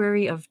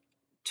February of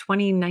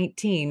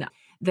 2019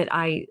 that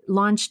I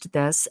launched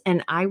this,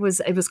 and it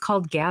was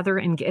called Gather,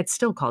 and it's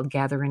still called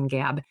Gather and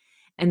Gab,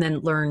 and then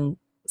Learn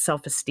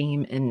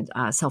Self-Esteem and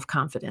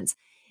Self-Confidence.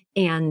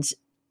 And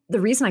the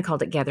reason I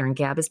called it Gather and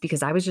Gab is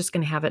because I was just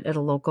going to have it at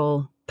a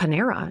local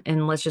Panera,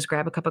 and let's just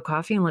grab a cup of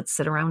coffee and let's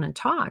sit around and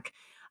talk.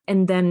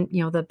 And then,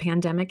 the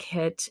pandemic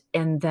hit,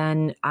 and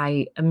then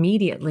I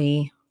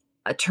immediately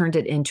turned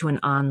it into an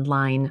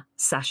online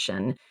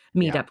session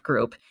meetup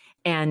group.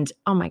 And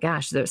oh my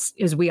gosh,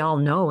 as we all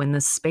know in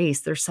this space,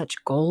 there's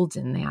such gold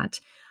in that.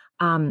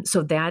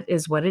 So that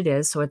is what it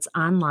is. So it's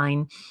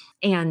online,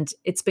 and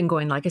it's been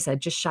going, like I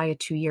said, just shy of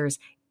 2 years.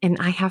 And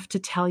I have to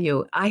tell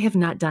you, I have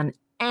not done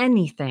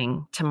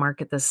anything to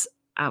market this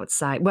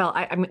outside. Well,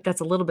 I mean,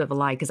 that's a little bit of a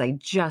lie because I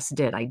just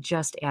did. I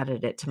just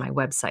added it to my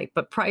website.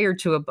 But prior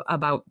to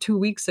about 2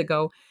 weeks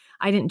ago,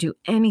 I didn't do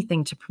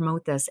anything to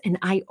promote this. And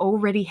I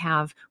already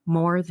have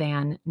more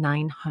than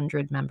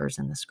 900 members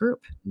in this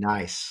group.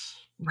 Nice.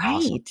 Awesome.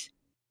 Right.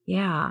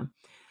 Yeah.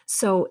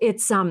 So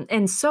it's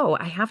and so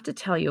I have to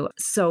tell you,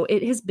 so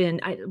it has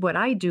been what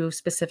I do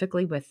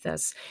specifically with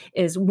this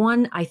is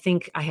one, I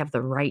think I have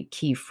the right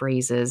key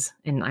phrases,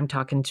 and I'm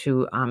talking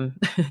to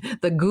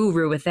the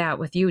guru with that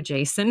with you,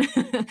 Jason.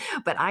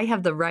 But I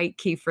have the right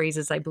key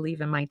phrases, I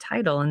believe, in my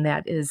title, and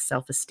that is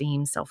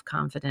self-esteem,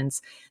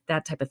 self-confidence,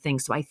 that type of thing.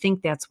 So I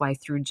think that's why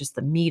through just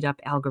the Meetup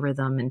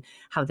algorithm and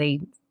how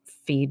they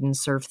feed and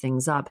serve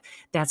things up,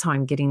 that's how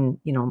I'm getting,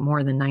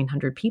 more than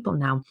 900 people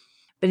now.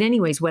 But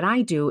anyways, what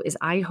I do is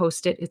I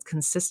host it. It's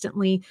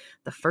consistently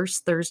the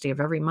first Thursday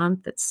of every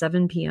month at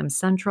 7 p.m.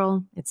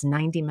 Central. It's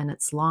 90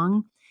 minutes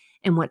long.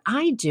 And what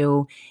I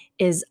do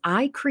is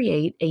I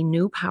create a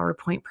new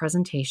PowerPoint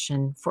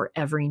presentation for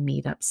every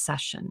meetup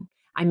session.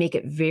 I make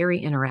it very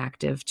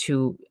interactive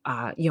to,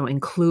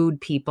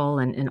 include people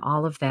and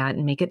all of that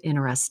and make it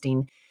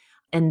interesting.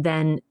 And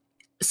then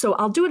so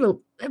I'll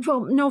do it,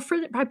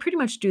 I pretty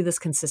much do this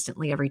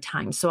consistently every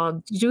time. So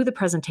I'll do the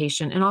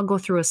presentation and I'll go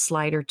through a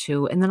slide or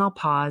two, and then I'll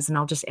pause and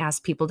I'll just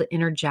ask people to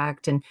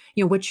interject and,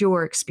 what's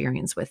your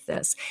experience with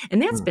this? And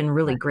that's been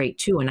really great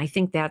too. And I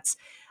think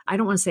I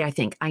don't want to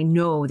say I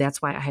know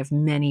that's why I have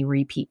many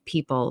repeat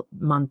people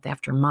month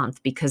after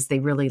month, because they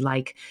really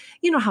like,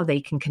 how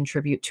they can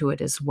contribute to it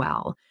as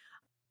well.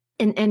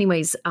 And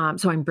anyways,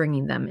 so I'm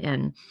bringing them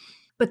in.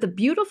 But the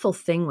beautiful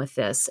thing with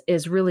this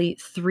is really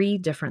three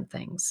different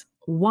things.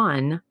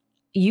 One,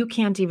 you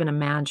can't even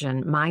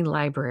imagine my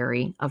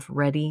library of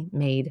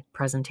ready-made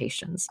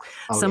presentations.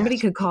 Oh, Somebody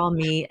yes. could call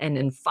me and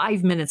in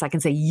 5 minutes I can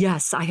say,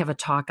 yes, I have a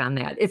talk on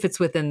that. If it's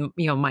within,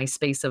 my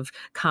space of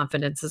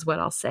confidence is what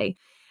I'll say.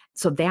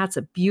 So that's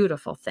a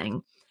beautiful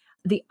thing.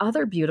 The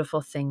other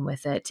beautiful thing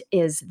with it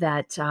is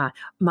that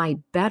my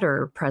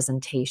better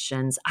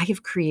presentations, I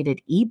have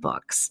created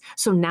ebooks.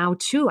 So now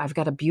too, I've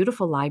got a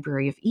beautiful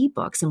library of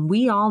ebooks, and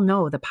we all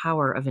know the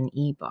power of an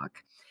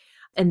ebook.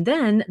 And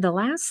then the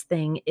last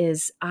thing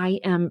is I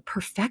am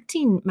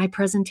perfecting my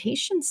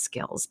presentation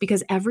skills,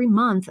 because every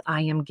month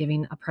I am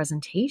giving a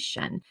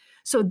presentation.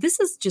 So this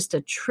is just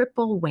a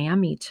triple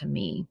whammy to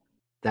me.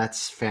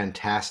 That's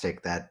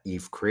fantastic that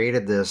you've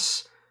created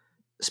this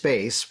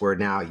space where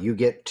now you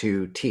get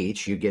to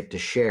teach, you get to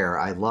share.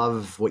 I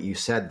love what you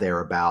said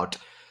there about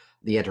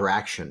the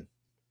interaction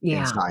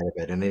inside of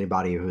it. And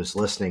anybody who's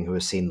listening who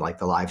has seen like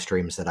the live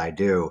streams that I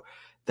do,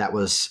 that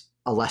was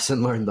a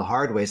lesson learned the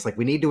hard way. It's like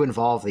we need to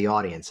involve the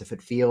audience. If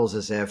it feels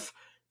as if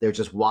they're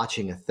just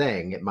watching a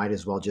thing, it might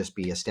as well just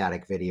be a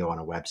static video on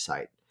a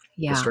website.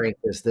 The strength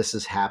is this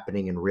is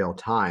happening in real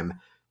time.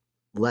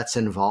 Let's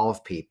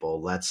involve people.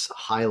 Let's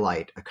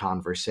highlight a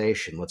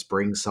conversation. Let's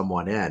bring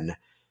someone in.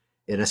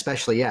 And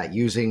especially,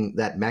 using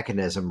that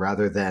mechanism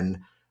rather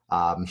than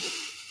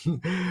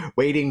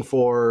waiting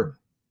for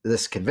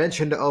this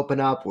convention to open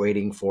up,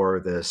 waiting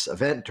for this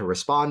event to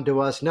respond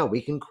to us. No,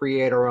 we can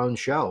create our own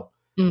show.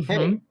 Mm-hmm.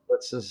 Hey,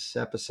 this is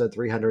episode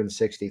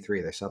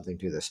 363. There's something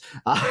to this.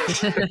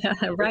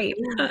 Right.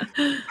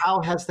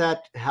 How has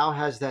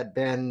that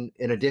been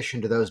in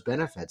addition to those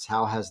benefits?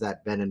 How has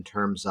that been in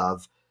terms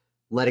of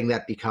letting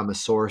that become a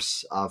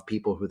source of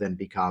people who then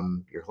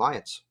become your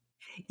clients?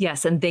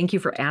 Yes. And thank you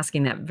for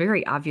asking that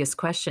very obvious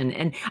question.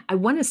 And I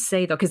want to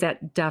say, though, because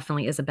that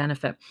definitely is a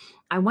benefit,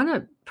 I want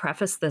to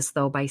preface this,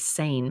 though, by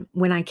saying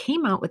when I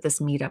came out with this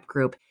meetup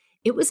group,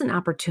 it was an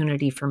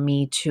opportunity for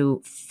me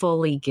to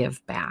fully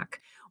give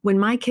back. When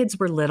my kids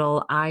were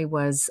little, I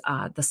was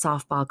the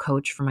softball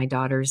coach for my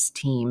daughter's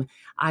team.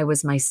 I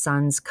was my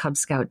son's Cub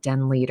Scout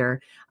den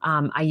leader.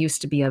 I used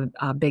to be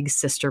a big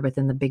sister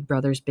within the Big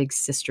Brothers Big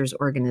Sisters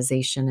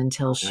organization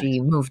until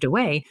she moved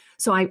away.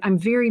 So I'm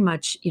very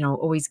much,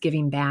 always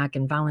giving back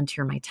and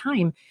volunteer my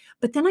time.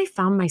 But then I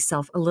found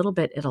myself a little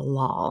bit at a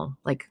lull,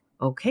 like,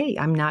 okay,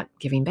 I'm not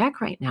giving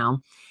back right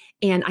now.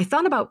 And I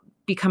thought about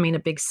becoming a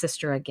big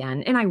sister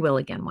again, and I will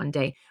again one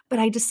day. But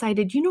I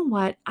decided, you know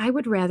what? I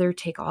would rather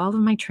take all of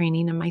my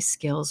training and my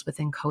skills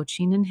within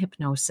coaching and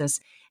hypnosis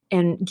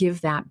and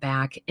give that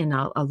back in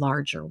a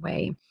larger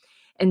way.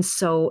 And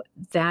so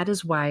that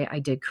is why I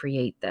did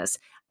create this.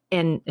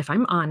 And if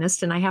I'm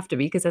honest, and I have to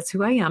be because that's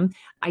who I am,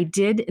 I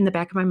did in the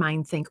back of my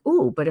mind think,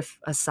 oh, but if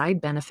a side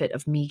benefit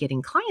of me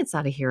getting clients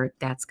out of here,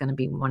 that's going to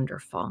be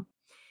wonderful.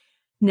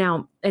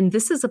 Now, and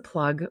this is a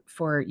plug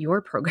for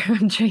your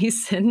program,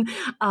 Jason,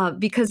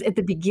 because at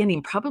the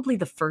beginning, probably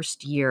the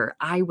first year,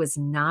 I was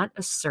not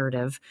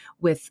assertive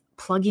with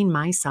plugging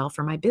myself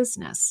or my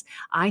business.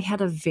 I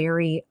had a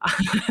very,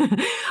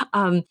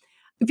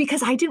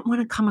 because I didn't want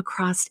to come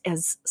across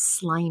as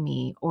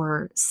slimy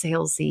or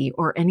salesy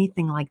or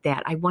anything like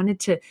that. I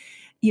wanted to,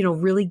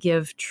 really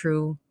give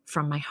true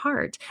from my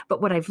heart.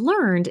 But what I've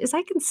learned is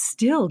I can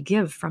still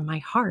give from my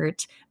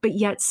heart, but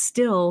yet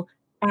still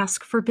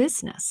ask for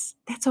business.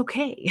 That's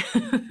okay.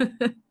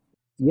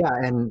 Yeah,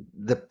 and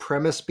the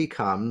premise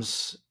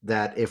becomes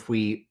that if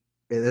we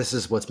this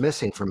is what's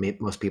missing from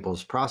most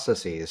people's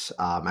processes.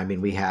 I mean,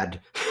 we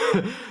had,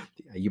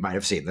 you might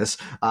have seen this.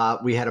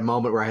 We had a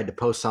moment where I had to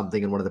post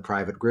something in one of the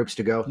private groups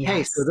to go,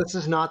 hey, so Yes. this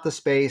is not the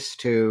space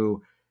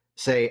to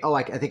say, oh,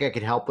 I think I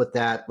could help with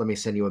that. Let me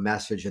send you a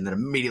message and then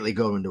immediately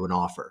go into an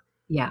offer.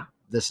 Yeah.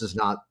 This is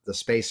not the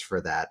space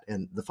for that.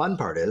 And the fun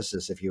part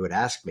is if you had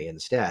asked me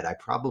instead, I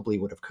probably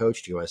would have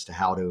coached you as to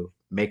how to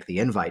make the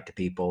invite to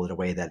people in a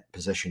way that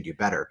positioned you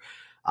better.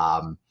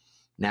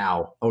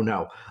 Now, oh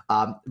no.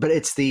 But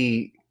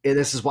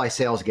this is why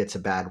sales gets a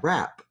bad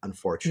rap, Yeah.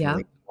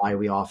 unfortunately, why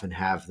we often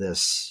have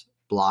this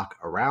block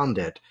around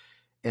it.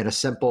 And a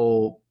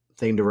simple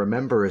thing to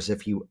remember is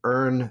if you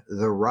earn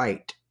the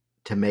right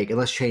to make, and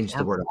let's change the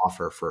Yep. word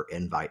offer for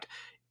invite.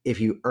 If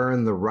you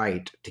earn the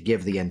right to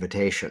give the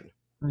invitation,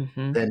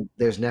 Hmm. then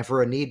there's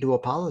never a need to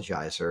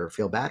apologize or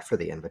feel bad for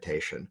the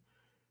invitation.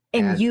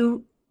 And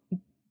And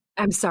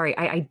I'm sorry,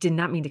 I did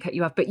not mean to cut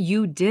you off, but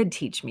you did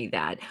teach me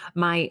that.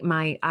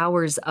 My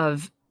hours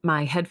of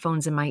my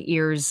headphones in my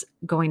ears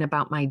going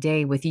about my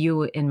day with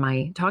you in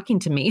my talking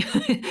to me,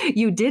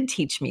 you did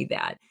teach me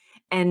that.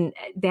 And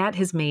that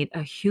has made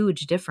a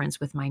huge difference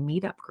with my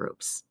meetup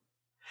groups.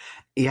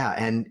 yeah,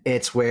 and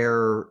it's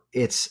where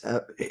it's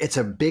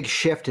a big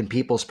shift in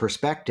people's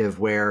perspective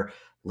where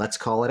let's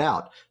call it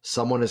out.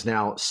 Someone is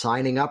now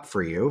signing up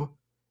for you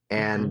Mhm.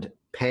 and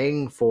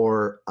paying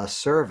for a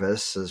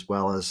service as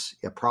well as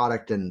a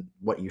product and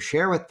what you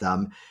share with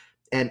them.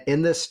 And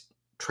in this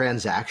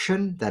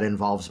transaction that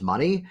involves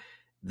money,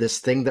 this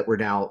thing that we're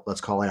now,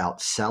 let's call it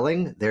out,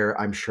 selling, they're,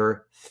 I'm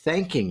sure,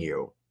 thanking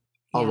you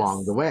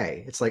along the Yes.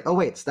 way. It's like, oh,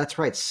 wait, that's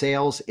right.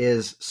 Sales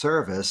is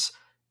service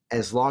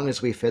as long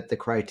as we fit the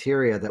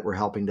criteria that we're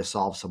helping to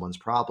solve someone's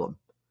problem.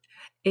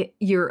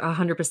 You're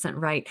 100%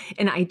 right.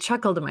 And I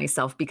chuckled to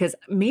myself because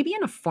maybe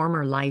in a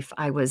former life,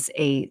 I was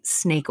a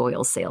snake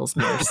oil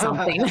salesman or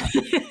something.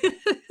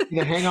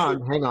 Hang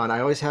on, hang on. I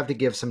always have to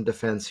give some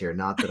defense here.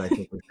 Not that I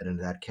think we fit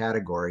into that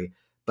category,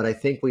 but I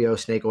think we owe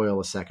snake oil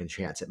a second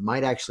chance. It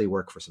might actually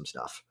work for some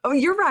stuff. Oh,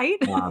 you're right.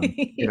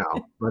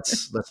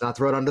 Let's not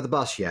throw it under the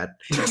bus yet.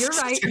 You're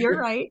right. You're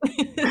right.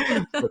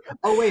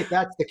 Oh wait,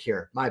 that's the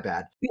cure. My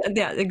bad.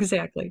 Yeah,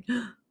 exactly.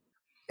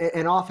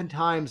 And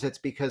oftentimes it's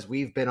because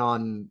we've been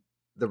on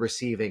the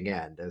receiving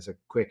end. As a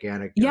quick Yeah.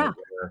 anecdote,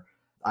 where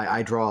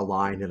I draw a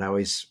line, and I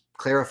always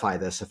clarify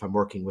this if I'm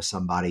working with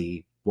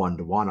somebody one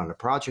to one on a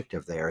project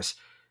of theirs.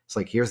 It's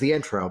like, here's the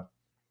intro.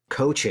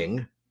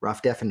 Coaching,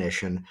 rough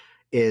definition,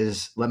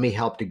 is let me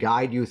help to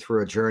guide you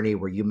through a journey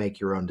where you make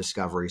your own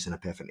discoveries and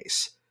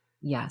epiphanies.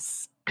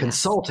 Yes. Yes.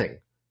 Consulting,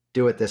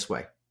 do it this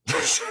way.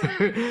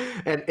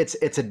 And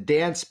it's a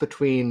dance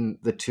between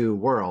the two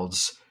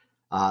worlds.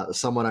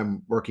 Someone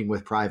I'm working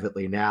with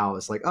privately now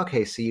is like,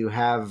 okay, so you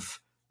have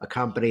a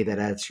company that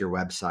edits your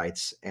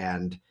websites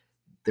and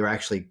they're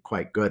actually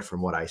quite good from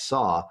what I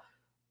saw.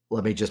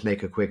 Let me just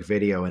make a quick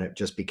video. And it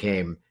just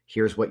became,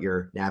 here's what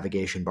your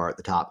navigation bar at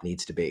the top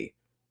needs to be.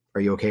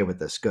 Are you okay with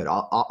this? Good.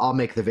 I'll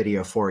make the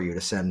video for you to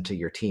send to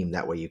your team.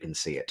 That way you can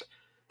see it.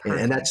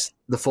 And that's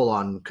Perfect. the full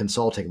on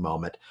consulting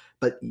moment.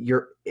 But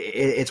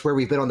it's where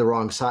we've been on the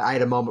wrong side. I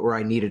had a moment where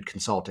I needed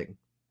consulting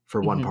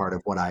for one Mhm. part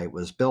of what I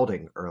was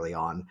building early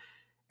on.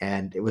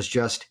 And it was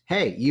just,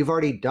 hey, you've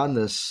already done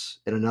this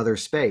in another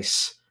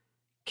space.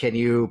 Can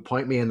you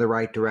point me in the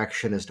right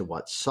direction as to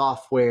what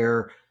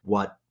software,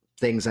 what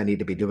things I need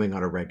to be doing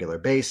on a regular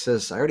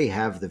basis? I already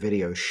have the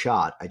video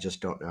shot. I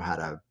just don't know how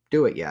to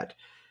do it yet.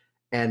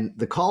 And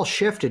the call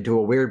shifted to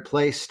a weird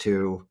place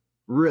to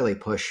really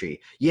pushy.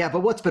 Yeah, but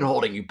what's been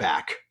holding you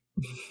back?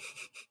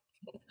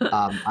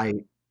 I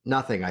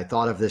Nothing. I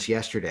thought of this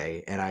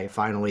yesterday, and I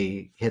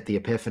finally hit the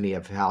epiphany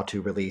of how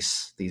to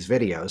release these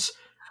videos.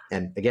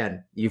 And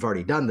again, you've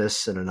already done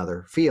this in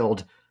another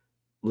field.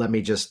 Let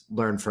me just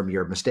learn from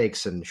your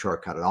mistakes and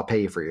shortcut it. I'll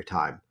pay you for your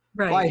time.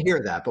 Well, I Right.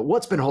 hear that, but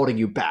what's been holding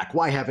you back?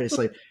 Why haven't it's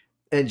like,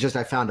 and just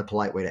I found a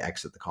polite way to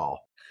exit the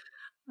call,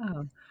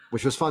 Oh.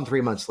 which was fun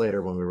 3 months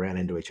later when we ran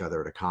into each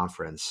other at a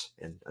conference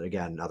in,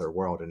 again, another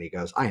world. And he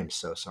goes, I am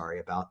so sorry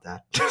about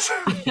that.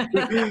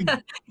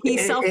 He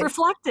it,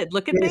 self-reflected.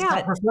 Look at it is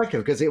that.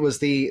 self-reflective because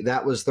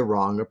that was the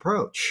wrong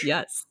approach,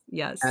 Yes.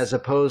 as Yes.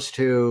 opposed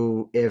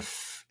to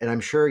if, and I'm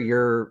sure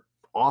your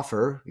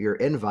offer, your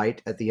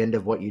invite at the end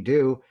of what you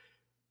do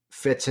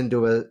fits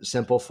into a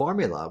simple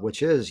formula,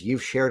 which is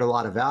you've shared a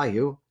lot of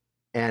value.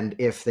 And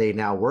if they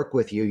now work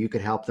with you, you can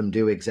help them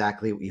do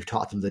exactly what you've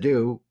taught them to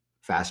do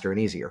faster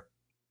and easier.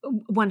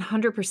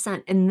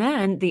 100%. And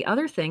then the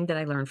other thing that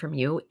I learned from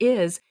you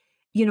is,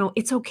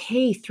 it's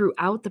okay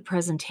throughout the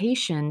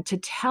presentation to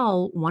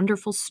tell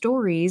wonderful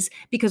stories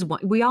because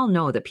we all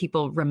know that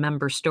people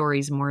remember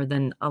stories more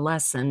than a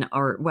lesson,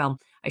 or, well,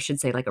 I should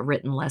say like a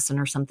written lesson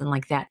or something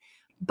like that.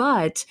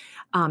 But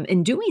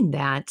in doing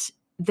that,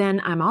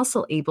 then I'm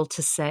also able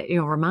to say,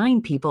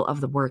 remind people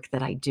of the work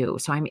that I do.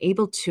 So I'm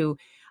able to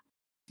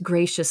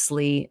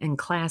graciously and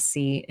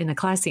in a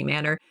classy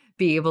manner,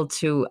 be able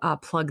to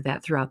plug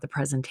that throughout the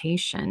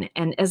presentation.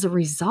 And as a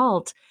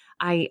result,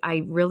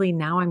 I really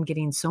now I'm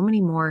getting so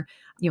many more,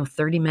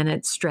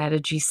 30-minute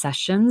strategy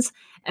sessions,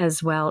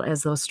 as well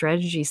as those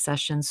strategy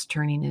sessions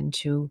turning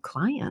into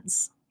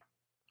clients.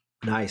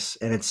 Nice.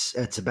 And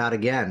it's about,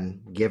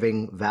 again,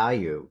 giving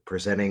value,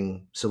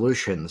 presenting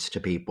solutions to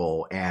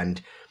people.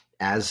 And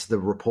as the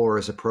rapport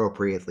is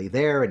appropriately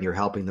there and you're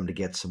helping them to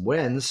get some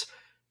wins,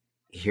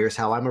 here's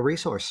how I'm a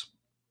resource.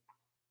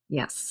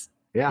 Yes,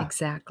 Yeah.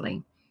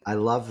 exactly. I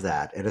love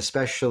that. And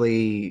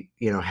especially,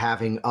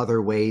 having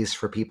other ways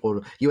for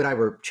people. You and I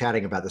were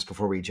chatting about this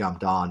before we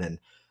jumped on, and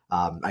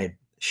I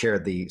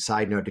shared the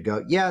side note to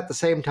go, yeah, at the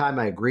same time,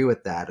 I agree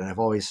with that. And I've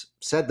always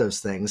said those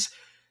things,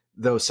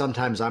 though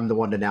sometimes I'm the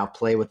one to now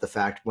play with the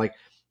fact, like,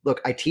 look,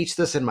 I teach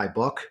this in my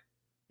book.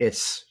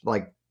 It's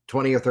like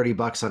 20 or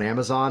 $30 on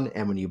Amazon.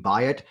 And when you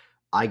buy it,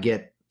 I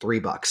get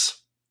 $3.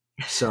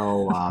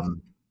 So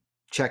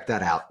check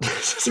that out.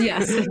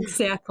 Yes,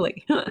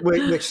 exactly.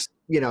 Which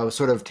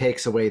sort of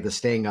takes away the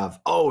sting of,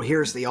 oh,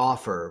 here's the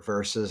offer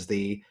versus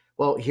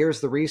well, here's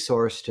the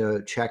resource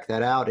to check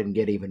that out and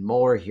get even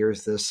more.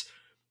 Here's this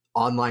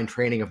online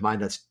training of mine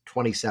that's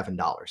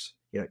 $27.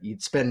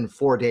 You'd spend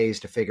 4 days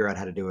to figure out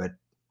how to do it,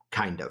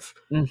 kind of.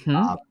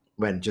 Hmm.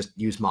 When just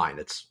use mine,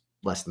 it's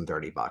less than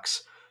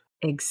 $30.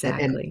 And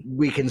Exactly.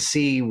 we can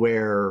see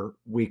where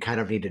we kind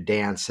of need to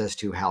dance as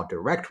to how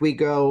direct we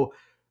go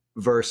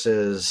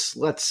versus,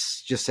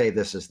 let's just say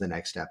this is the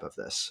next step of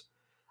this.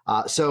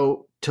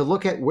 So to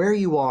look at where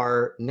you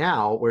are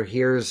now, where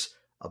here's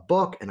a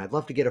book, and I'd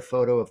love to get a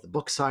photo of the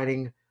book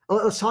signing.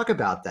 Let's talk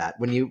about that.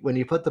 When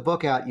you put the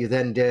book out, you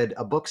then did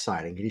a book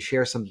signing. Can you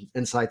share some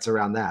insights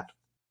around that?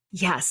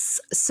 Yes.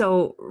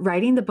 So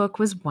writing the book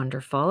was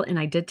wonderful. And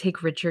I did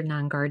take Richard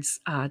Nongard's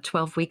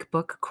 12-week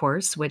book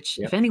course, which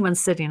Yep. if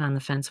anyone's sitting on the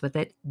fence with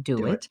it,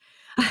 do it.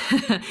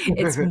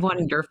 It's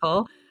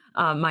wonderful.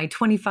 My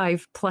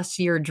 25 plus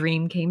year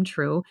dream came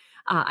true.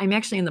 I'm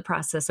actually in the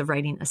process of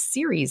writing a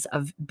series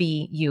of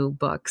Be You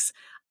books.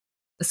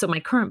 So my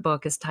current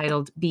book is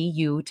titled Be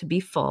You to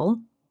Be Full.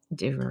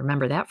 Do you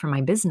remember that from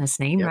my business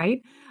name, Yep.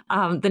 right?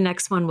 The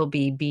next one will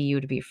be You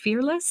to Be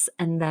Fearless,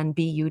 and then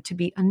Be You to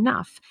Be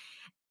Enough.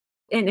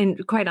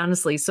 And quite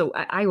honestly, so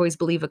I always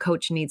believe a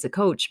coach needs a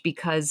coach,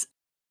 because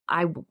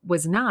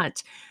was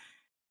not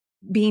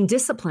being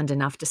disciplined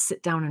enough to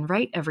sit down and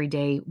write every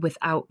day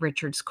without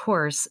Richard's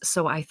course.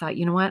 So I thought,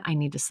 you know what? I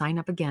need to sign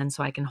up again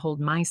so I can hold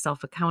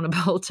myself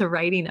accountable to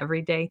writing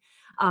every day.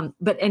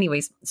 But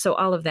anyways, so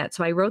all of that.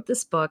 So I wrote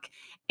this book,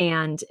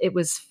 and it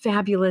was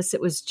fabulous. It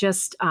was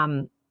just,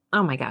 oh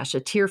my gosh, a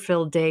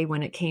tear-filled day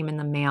when it came in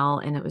the mail,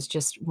 and it was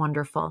just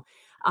wonderful.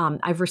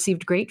 I've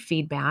received great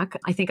feedback.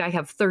 I think I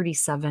have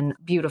 37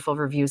 beautiful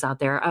reviews out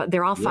there.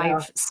 They're all Yeah.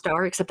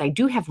 5-star, except I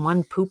do have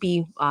one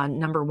poopy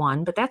number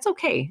one, but that's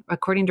okay.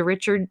 According to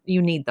Richard,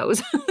 you need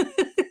those.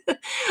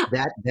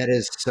 That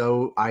is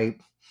so.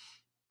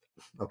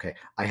 Okay.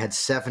 I had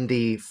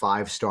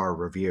 75-star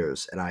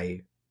reviews, and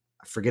I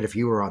forget if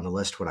you were on the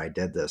list when I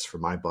did this for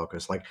my book.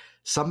 It's like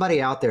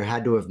somebody out there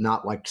had to have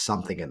not liked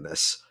something in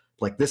this.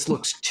 Like, this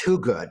looks too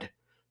good.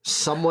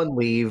 Someone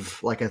leave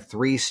like a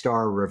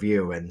 3-star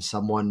review, and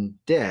someone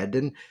did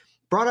and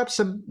brought up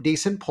some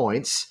decent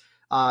points,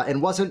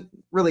 and wasn't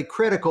really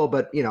critical,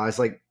 but I was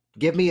like,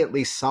 give me at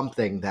least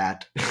something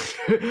that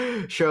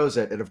shows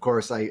it. And of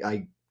course,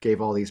 I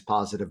gave all these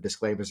positive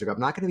disclaimers to go, I'm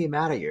not going to be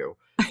mad at you.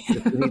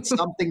 If you need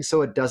something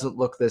so it doesn't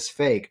look this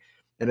fake.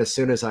 And as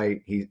soon as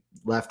he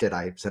left it,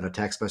 I sent a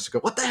text message to go,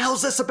 what the hell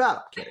is this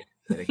about? Kidding.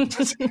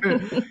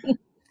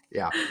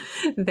 Yeah.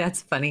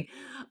 That's funny.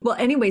 Well,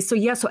 anyway, so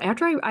yeah, so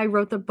after I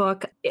wrote the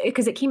book,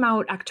 because it came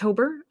out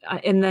October,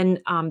 and then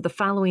the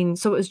following,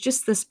 so it was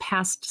just this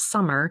past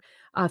summer,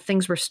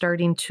 things were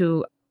starting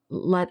to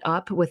let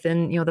up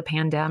within, the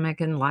pandemic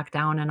and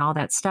lockdown and all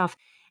that stuff.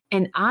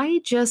 And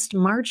I just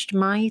marched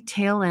my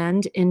tail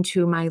end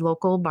into my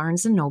local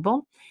Barnes and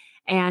Noble,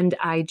 and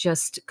I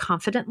just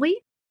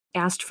confidently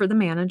asked for the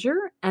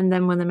manager. And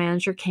then when the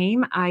manager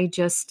came, I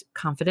just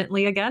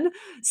confidently again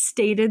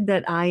stated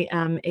that I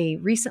am a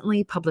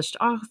recently published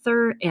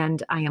author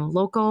and I am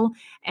local.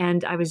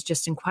 And I was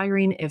just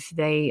inquiring if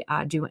they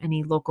do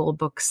any local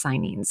book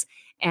signings.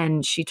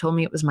 And she told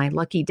me it was my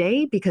lucky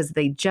day, because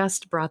they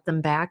just brought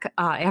them back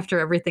after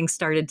everything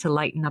started to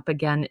lighten up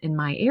again in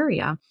my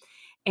area.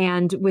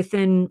 And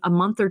within a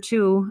month or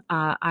two,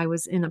 I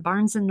was in a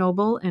Barnes and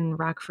Noble in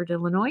Rockford,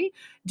 Illinois,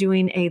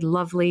 doing a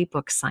lovely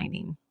book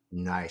signing.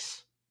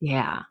 Nice.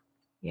 Yeah.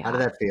 How did Yeah.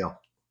 that feel?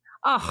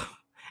 Oh,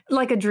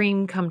 like a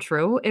dream come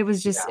true. It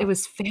was just, Yeah. it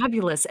was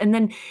fabulous. And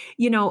then,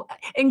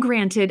 and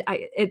granted,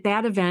 at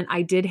that event,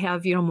 I did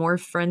have, more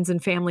friends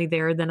and family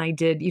there than I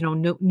did,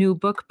 new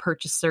book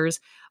purchasers.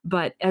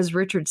 But as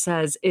Richard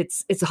says,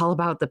 it's all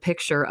about the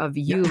picture of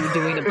you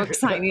doing a book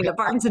signing at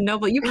Barnes and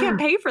Noble. You can't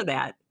pay for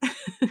that.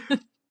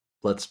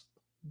 Let's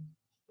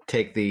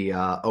take the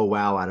oh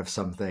wow out of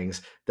some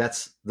things.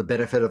 That's the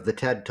benefit of the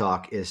TED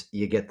Talk, is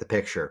you get the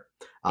picture.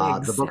 The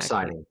book Exactly.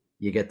 signing,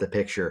 you get the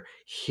picture.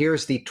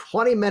 Here's the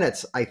 20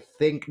 minutes. We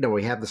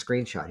have the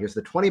screenshot. Here's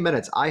the 20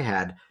 minutes I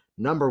had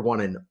number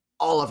one in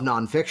all of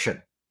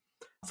nonfiction.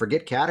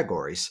 Forget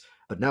categories.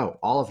 But no,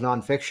 all of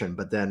nonfiction.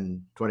 But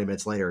then 20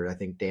 minutes later, I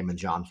think Damon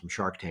John from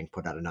Shark Tank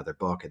put out another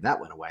book, and that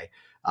went away.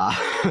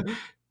 I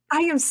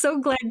am so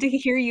glad to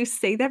hear you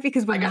say that,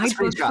 because I got a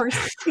screenshot.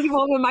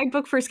 when my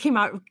book first came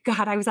out,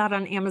 God, I was out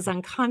on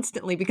Amazon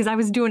constantly because I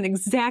was doing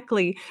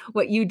exactly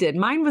what you did.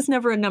 Mine was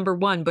never a number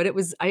one, but it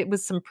was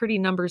some pretty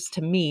numbers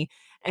to me,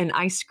 and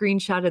I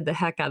screenshotted the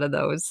heck out of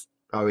those.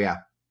 Oh yeah,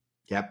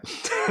 yep.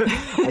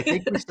 I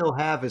think we still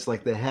have is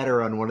like the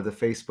header on one of the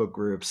Facebook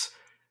groups.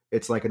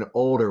 It's like an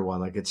older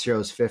one, like it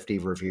shows 50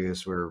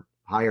 reviews. We're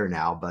higher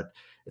now, but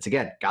it's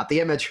again got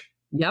the image.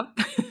 Yep,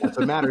 That's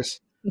what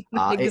matters.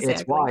 exactly.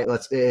 It's why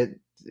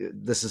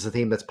this is a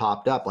theme that's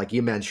popped up, like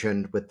you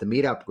mentioned with the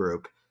meetup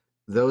group.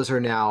 Those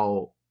are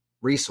now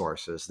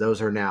resources.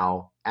 Those are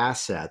now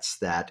assets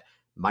that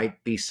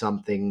might be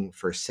something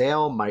for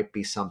sale, might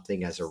be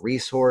something as a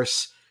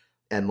resource.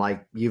 And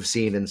like you've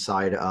seen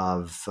inside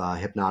of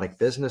Hypnotic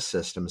Business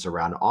Systems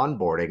around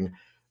onboarding,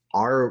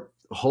 our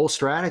whole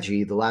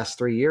strategy the last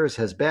 3 years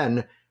has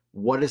been,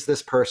 what is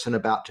this person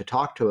about to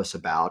talk to us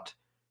about?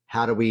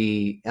 How do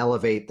we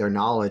elevate their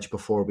knowledge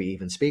before we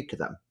even speak to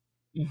them?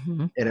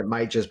 Mm-hmm. And it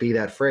might just be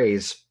that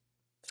phrase,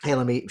 hey,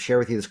 let me share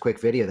with you this quick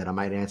video that I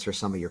might answer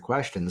some of your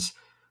questions,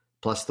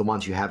 plus the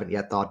ones you haven't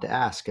yet thought to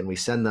ask. And we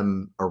send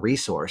them a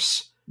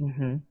resource.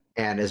 Mm-hmm.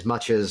 And as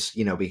much as,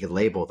 we could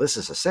label this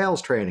as a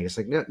sales training, it's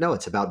like, no,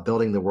 it's about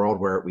building the world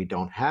where we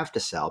don't have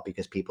to sell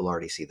because people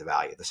already see the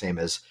value. The same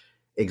as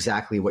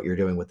exactly what you're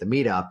doing with the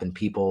meetup, and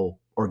people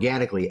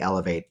organically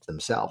elevate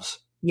themselves.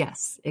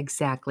 Yes,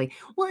 exactly.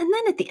 Well, and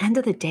then at the end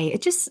of the day,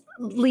 it just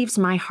leaves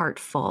my heart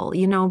full,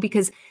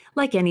 because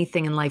like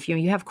anything in life,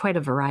 you have quite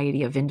a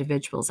variety of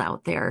individuals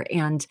out there.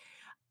 And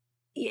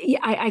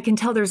I can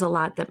tell there's a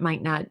lot that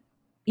might not,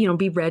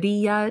 be ready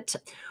yet,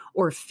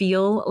 or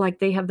feel like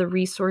they have the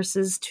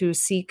resources to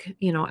seek,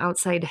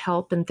 outside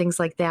help and things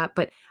like that.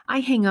 But I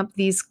hang up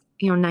these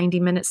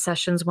 90-minute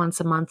sessions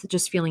once a month,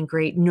 just feeling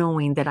great,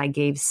 knowing that I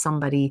gave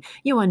somebody,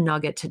 a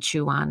nugget to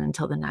chew on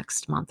until the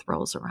next month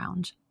rolls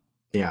around.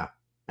 Yeah.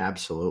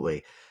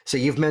 Absolutely. So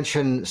you've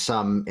mentioned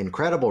some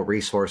incredible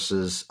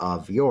resources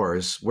of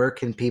yours. Where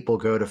can people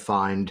go to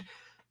find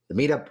the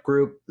meetup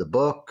group, the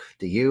book,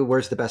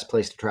 where's the best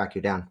place to track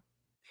you down?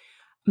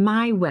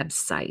 My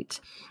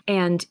website.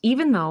 And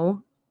even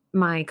though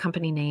my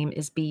company name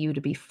is BU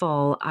to be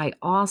full, I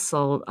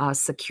also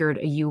secured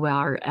a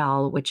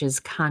URL, which is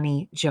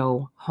Connie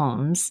Jo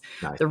Holmes.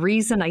 Nice. The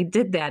reason I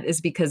did that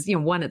is because,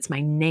 one, it's my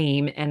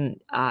name.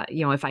 And,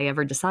 if I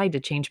ever decide to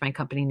change my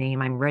company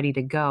name, I'm ready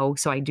to go.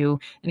 So I do,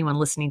 anyone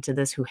listening to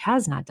this who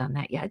has not done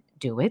that yet,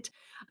 do it.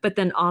 But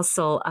then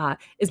also,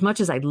 as much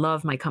as I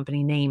love my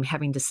company name,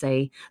 having to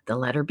say the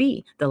letter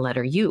B, the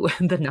letter U,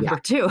 the number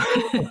 2,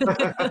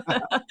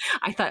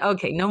 I thought,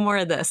 okay, no more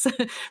of this.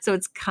 So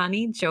it's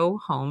Connie Jo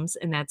Holmes,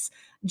 and that's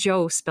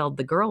Jo spelled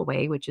the girl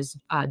way, which is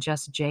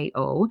just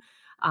J-O.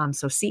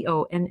 So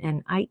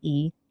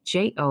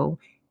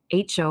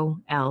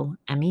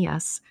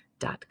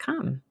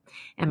ConnieJoHolmes.com.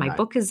 And my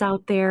book is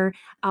out there.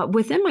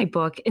 Within my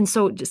book, and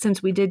so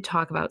since we did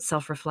talk about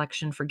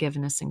self-reflection,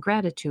 forgiveness, and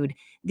gratitude,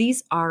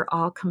 these are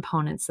all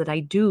components that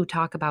I do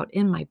talk about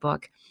in my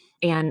book.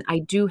 And I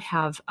do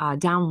have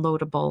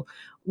downloadable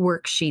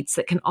worksheets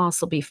that can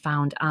also be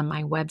found on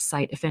my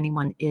website if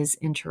anyone is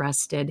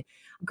interested.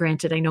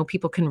 Granted, I know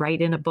people can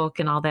write in a book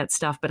and all that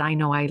stuff, but I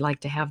know I like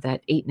to have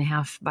that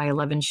 8.5 by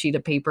 11 sheet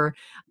of paper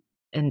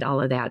and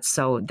all of that.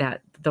 So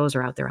those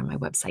are out there on my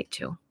website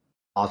too.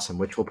 Awesome,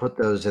 which we'll put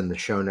those in the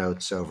show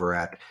notes over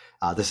at,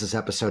 this is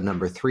episode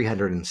number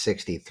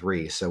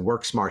 363. So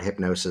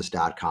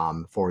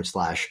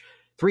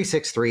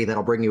worksmarthypnosis.com/363.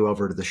 That'll bring you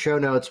over to the show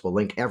notes. We'll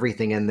link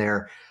everything in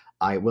there.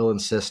 I will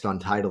insist on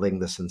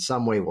titling this in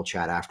some way. We'll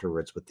chat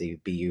afterwards with the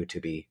BU to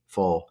be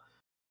full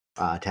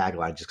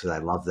tagline, just because I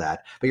love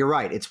that. But you're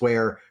right. It's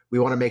where we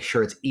want to make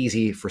sure it's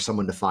easy for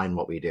someone to find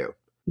what we do.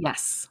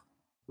 Yes.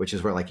 Which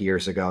is where, like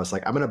years ago, it's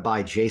like, I'm going to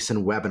buy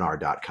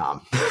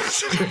jasonwebinar.com.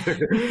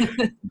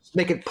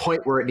 Make it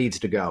point where it needs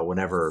to go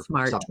whenever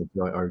something's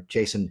going, or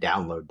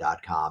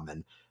jasondownload.com.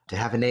 And to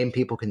have a name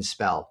people can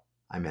spell,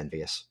 I'm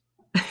envious.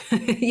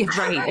 Yeah,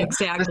 right,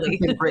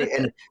 exactly. Great.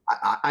 And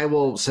I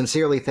will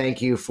sincerely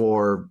thank you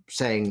for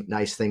saying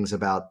nice things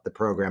about the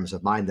programs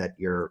of mine that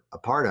you're a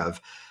part of.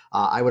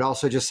 I would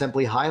also just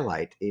simply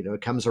highlight,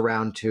 it comes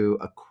around to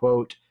a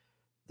quote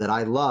that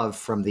I love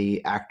from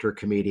the actor,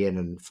 comedian,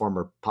 and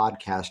former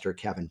podcaster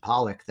Kevin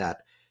Pollak, that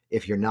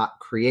if you're not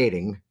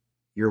creating,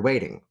 you're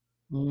waiting.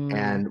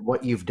 And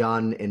what you've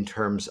done in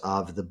terms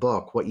of the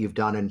book, what you've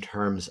done in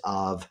terms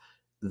of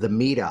the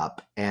meetup,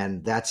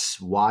 and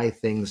that's why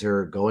things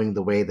are going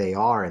the way they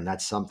are. And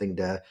that's something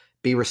to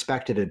be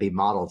respected and be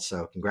modeled.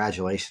 So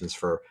congratulations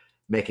for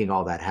making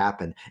all that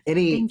happen.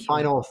 Any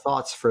final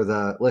thoughts for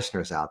the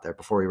listeners out there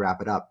before we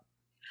wrap it up?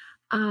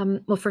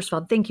 Well, first of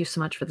all, thank you so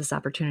much for this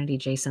opportunity,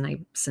 Jason. I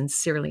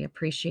sincerely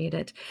appreciate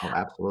it. Oh,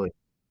 absolutely.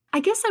 I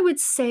guess I would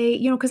say,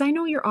 because I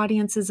know your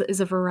audience is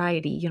a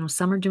variety.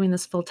 Some are doing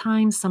this full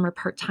time, some are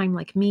part time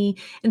like me.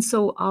 And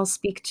so I'll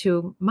speak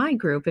to my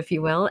group, if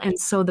you will. And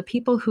so the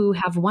people who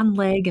have one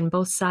leg in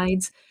both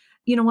sides,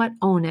 you know what?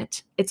 Own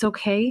it. It's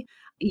okay.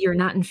 You're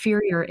not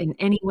inferior in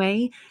any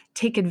way.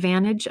 Take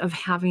advantage of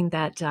having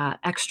that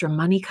extra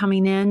money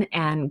coming in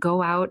and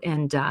go out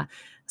and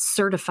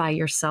certify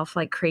yourself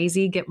like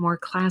crazy, get more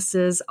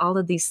classes, all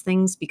of these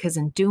things, because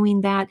in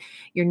doing that,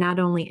 you're not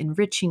only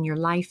enriching your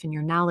life and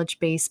your knowledge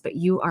base, but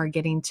you are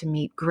getting to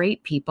meet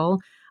great people.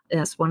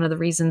 That's one of the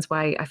reasons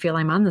why I feel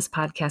I'm on this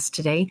podcast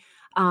today.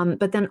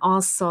 But then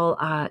also,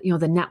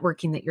 the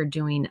networking that you're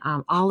doing,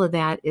 all of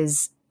that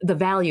the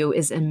value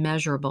is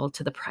immeasurable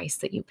to the price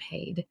that you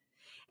paid.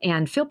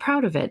 And feel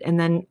proud of it. And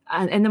then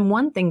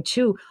one thing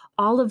too,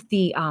 all of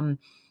the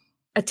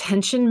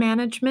attention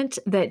management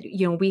that,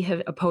 we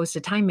have opposed to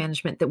time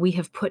management that we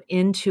have put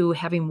into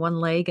having one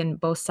leg and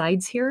both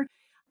sides here.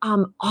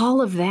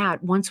 All of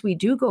that, once we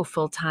do go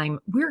full time,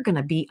 we're going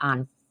to be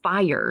on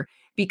fire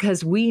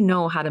because we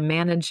know how to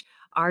manage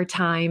our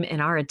time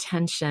and our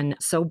attention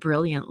so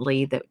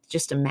brilliantly that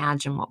just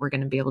imagine what we're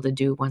going to be able to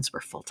do once we're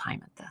full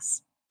time at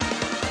this.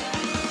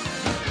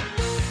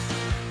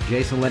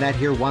 Jason Linett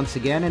here once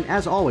again, and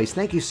as always,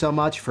 thank you so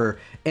much for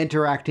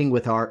interacting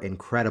with our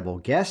incredible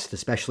guests,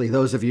 especially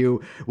those of you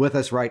with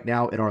us right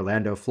now in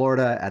Orlando,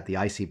 Florida at the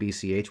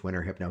ICBCH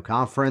Winter Hypno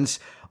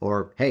Conference,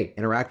 or hey,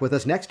 interact with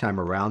us next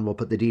time around. We'll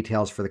put the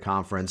details for the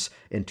conference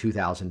in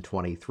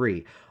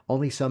 2023.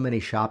 Only so many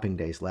shopping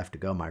days left to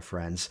go, my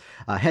friends.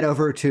 Head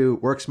over to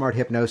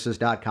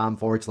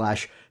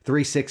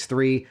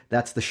worksmarthypnosis.com/363.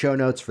 That's the show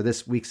notes for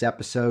this week's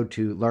episode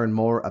to learn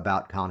more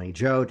about Connie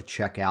Jo, to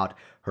check out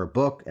her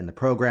book and the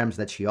programs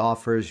that she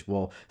offers.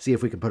 We'll see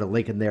if we can put a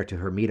link in there to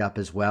her meetup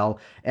as well.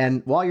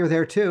 And while you're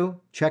there too,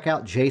 check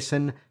out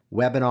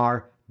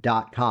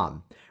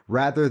jasonwebinar.com.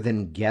 Rather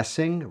than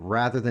guessing,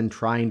 rather than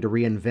trying to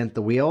reinvent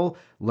the wheel,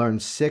 learn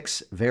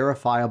 6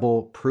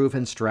 verifiable,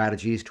 proven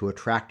strategies to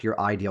attract your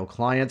ideal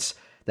clients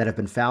that have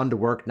been found to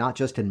work not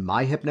just in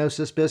my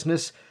hypnosis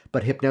business,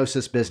 but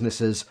hypnosis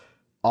businesses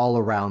all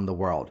around the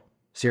world.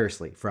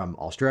 Seriously, from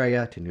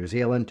Australia to New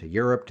Zealand to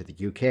Europe to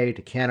the UK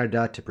to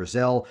Canada to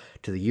Brazil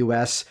to the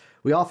US,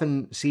 we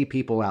often see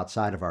people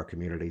outside of our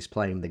communities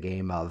playing the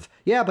game of,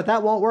 yeah, but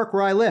that won't work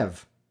where I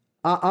live.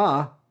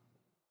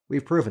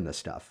 We've proven this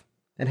stuff.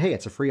 And hey,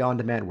 it's a free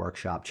on-demand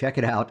workshop. Check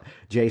it out,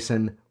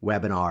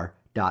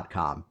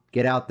 jasonwebinar.com.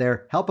 Get out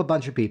there, help a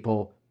bunch of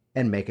people,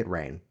 and make it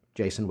rain.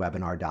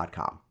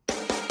 jasonwebinar.com.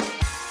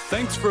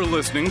 Thanks for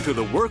listening to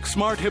the Work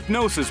Smart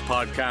Hypnosis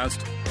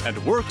podcast at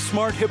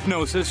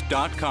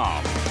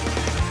WorkSmartHypnosis.com.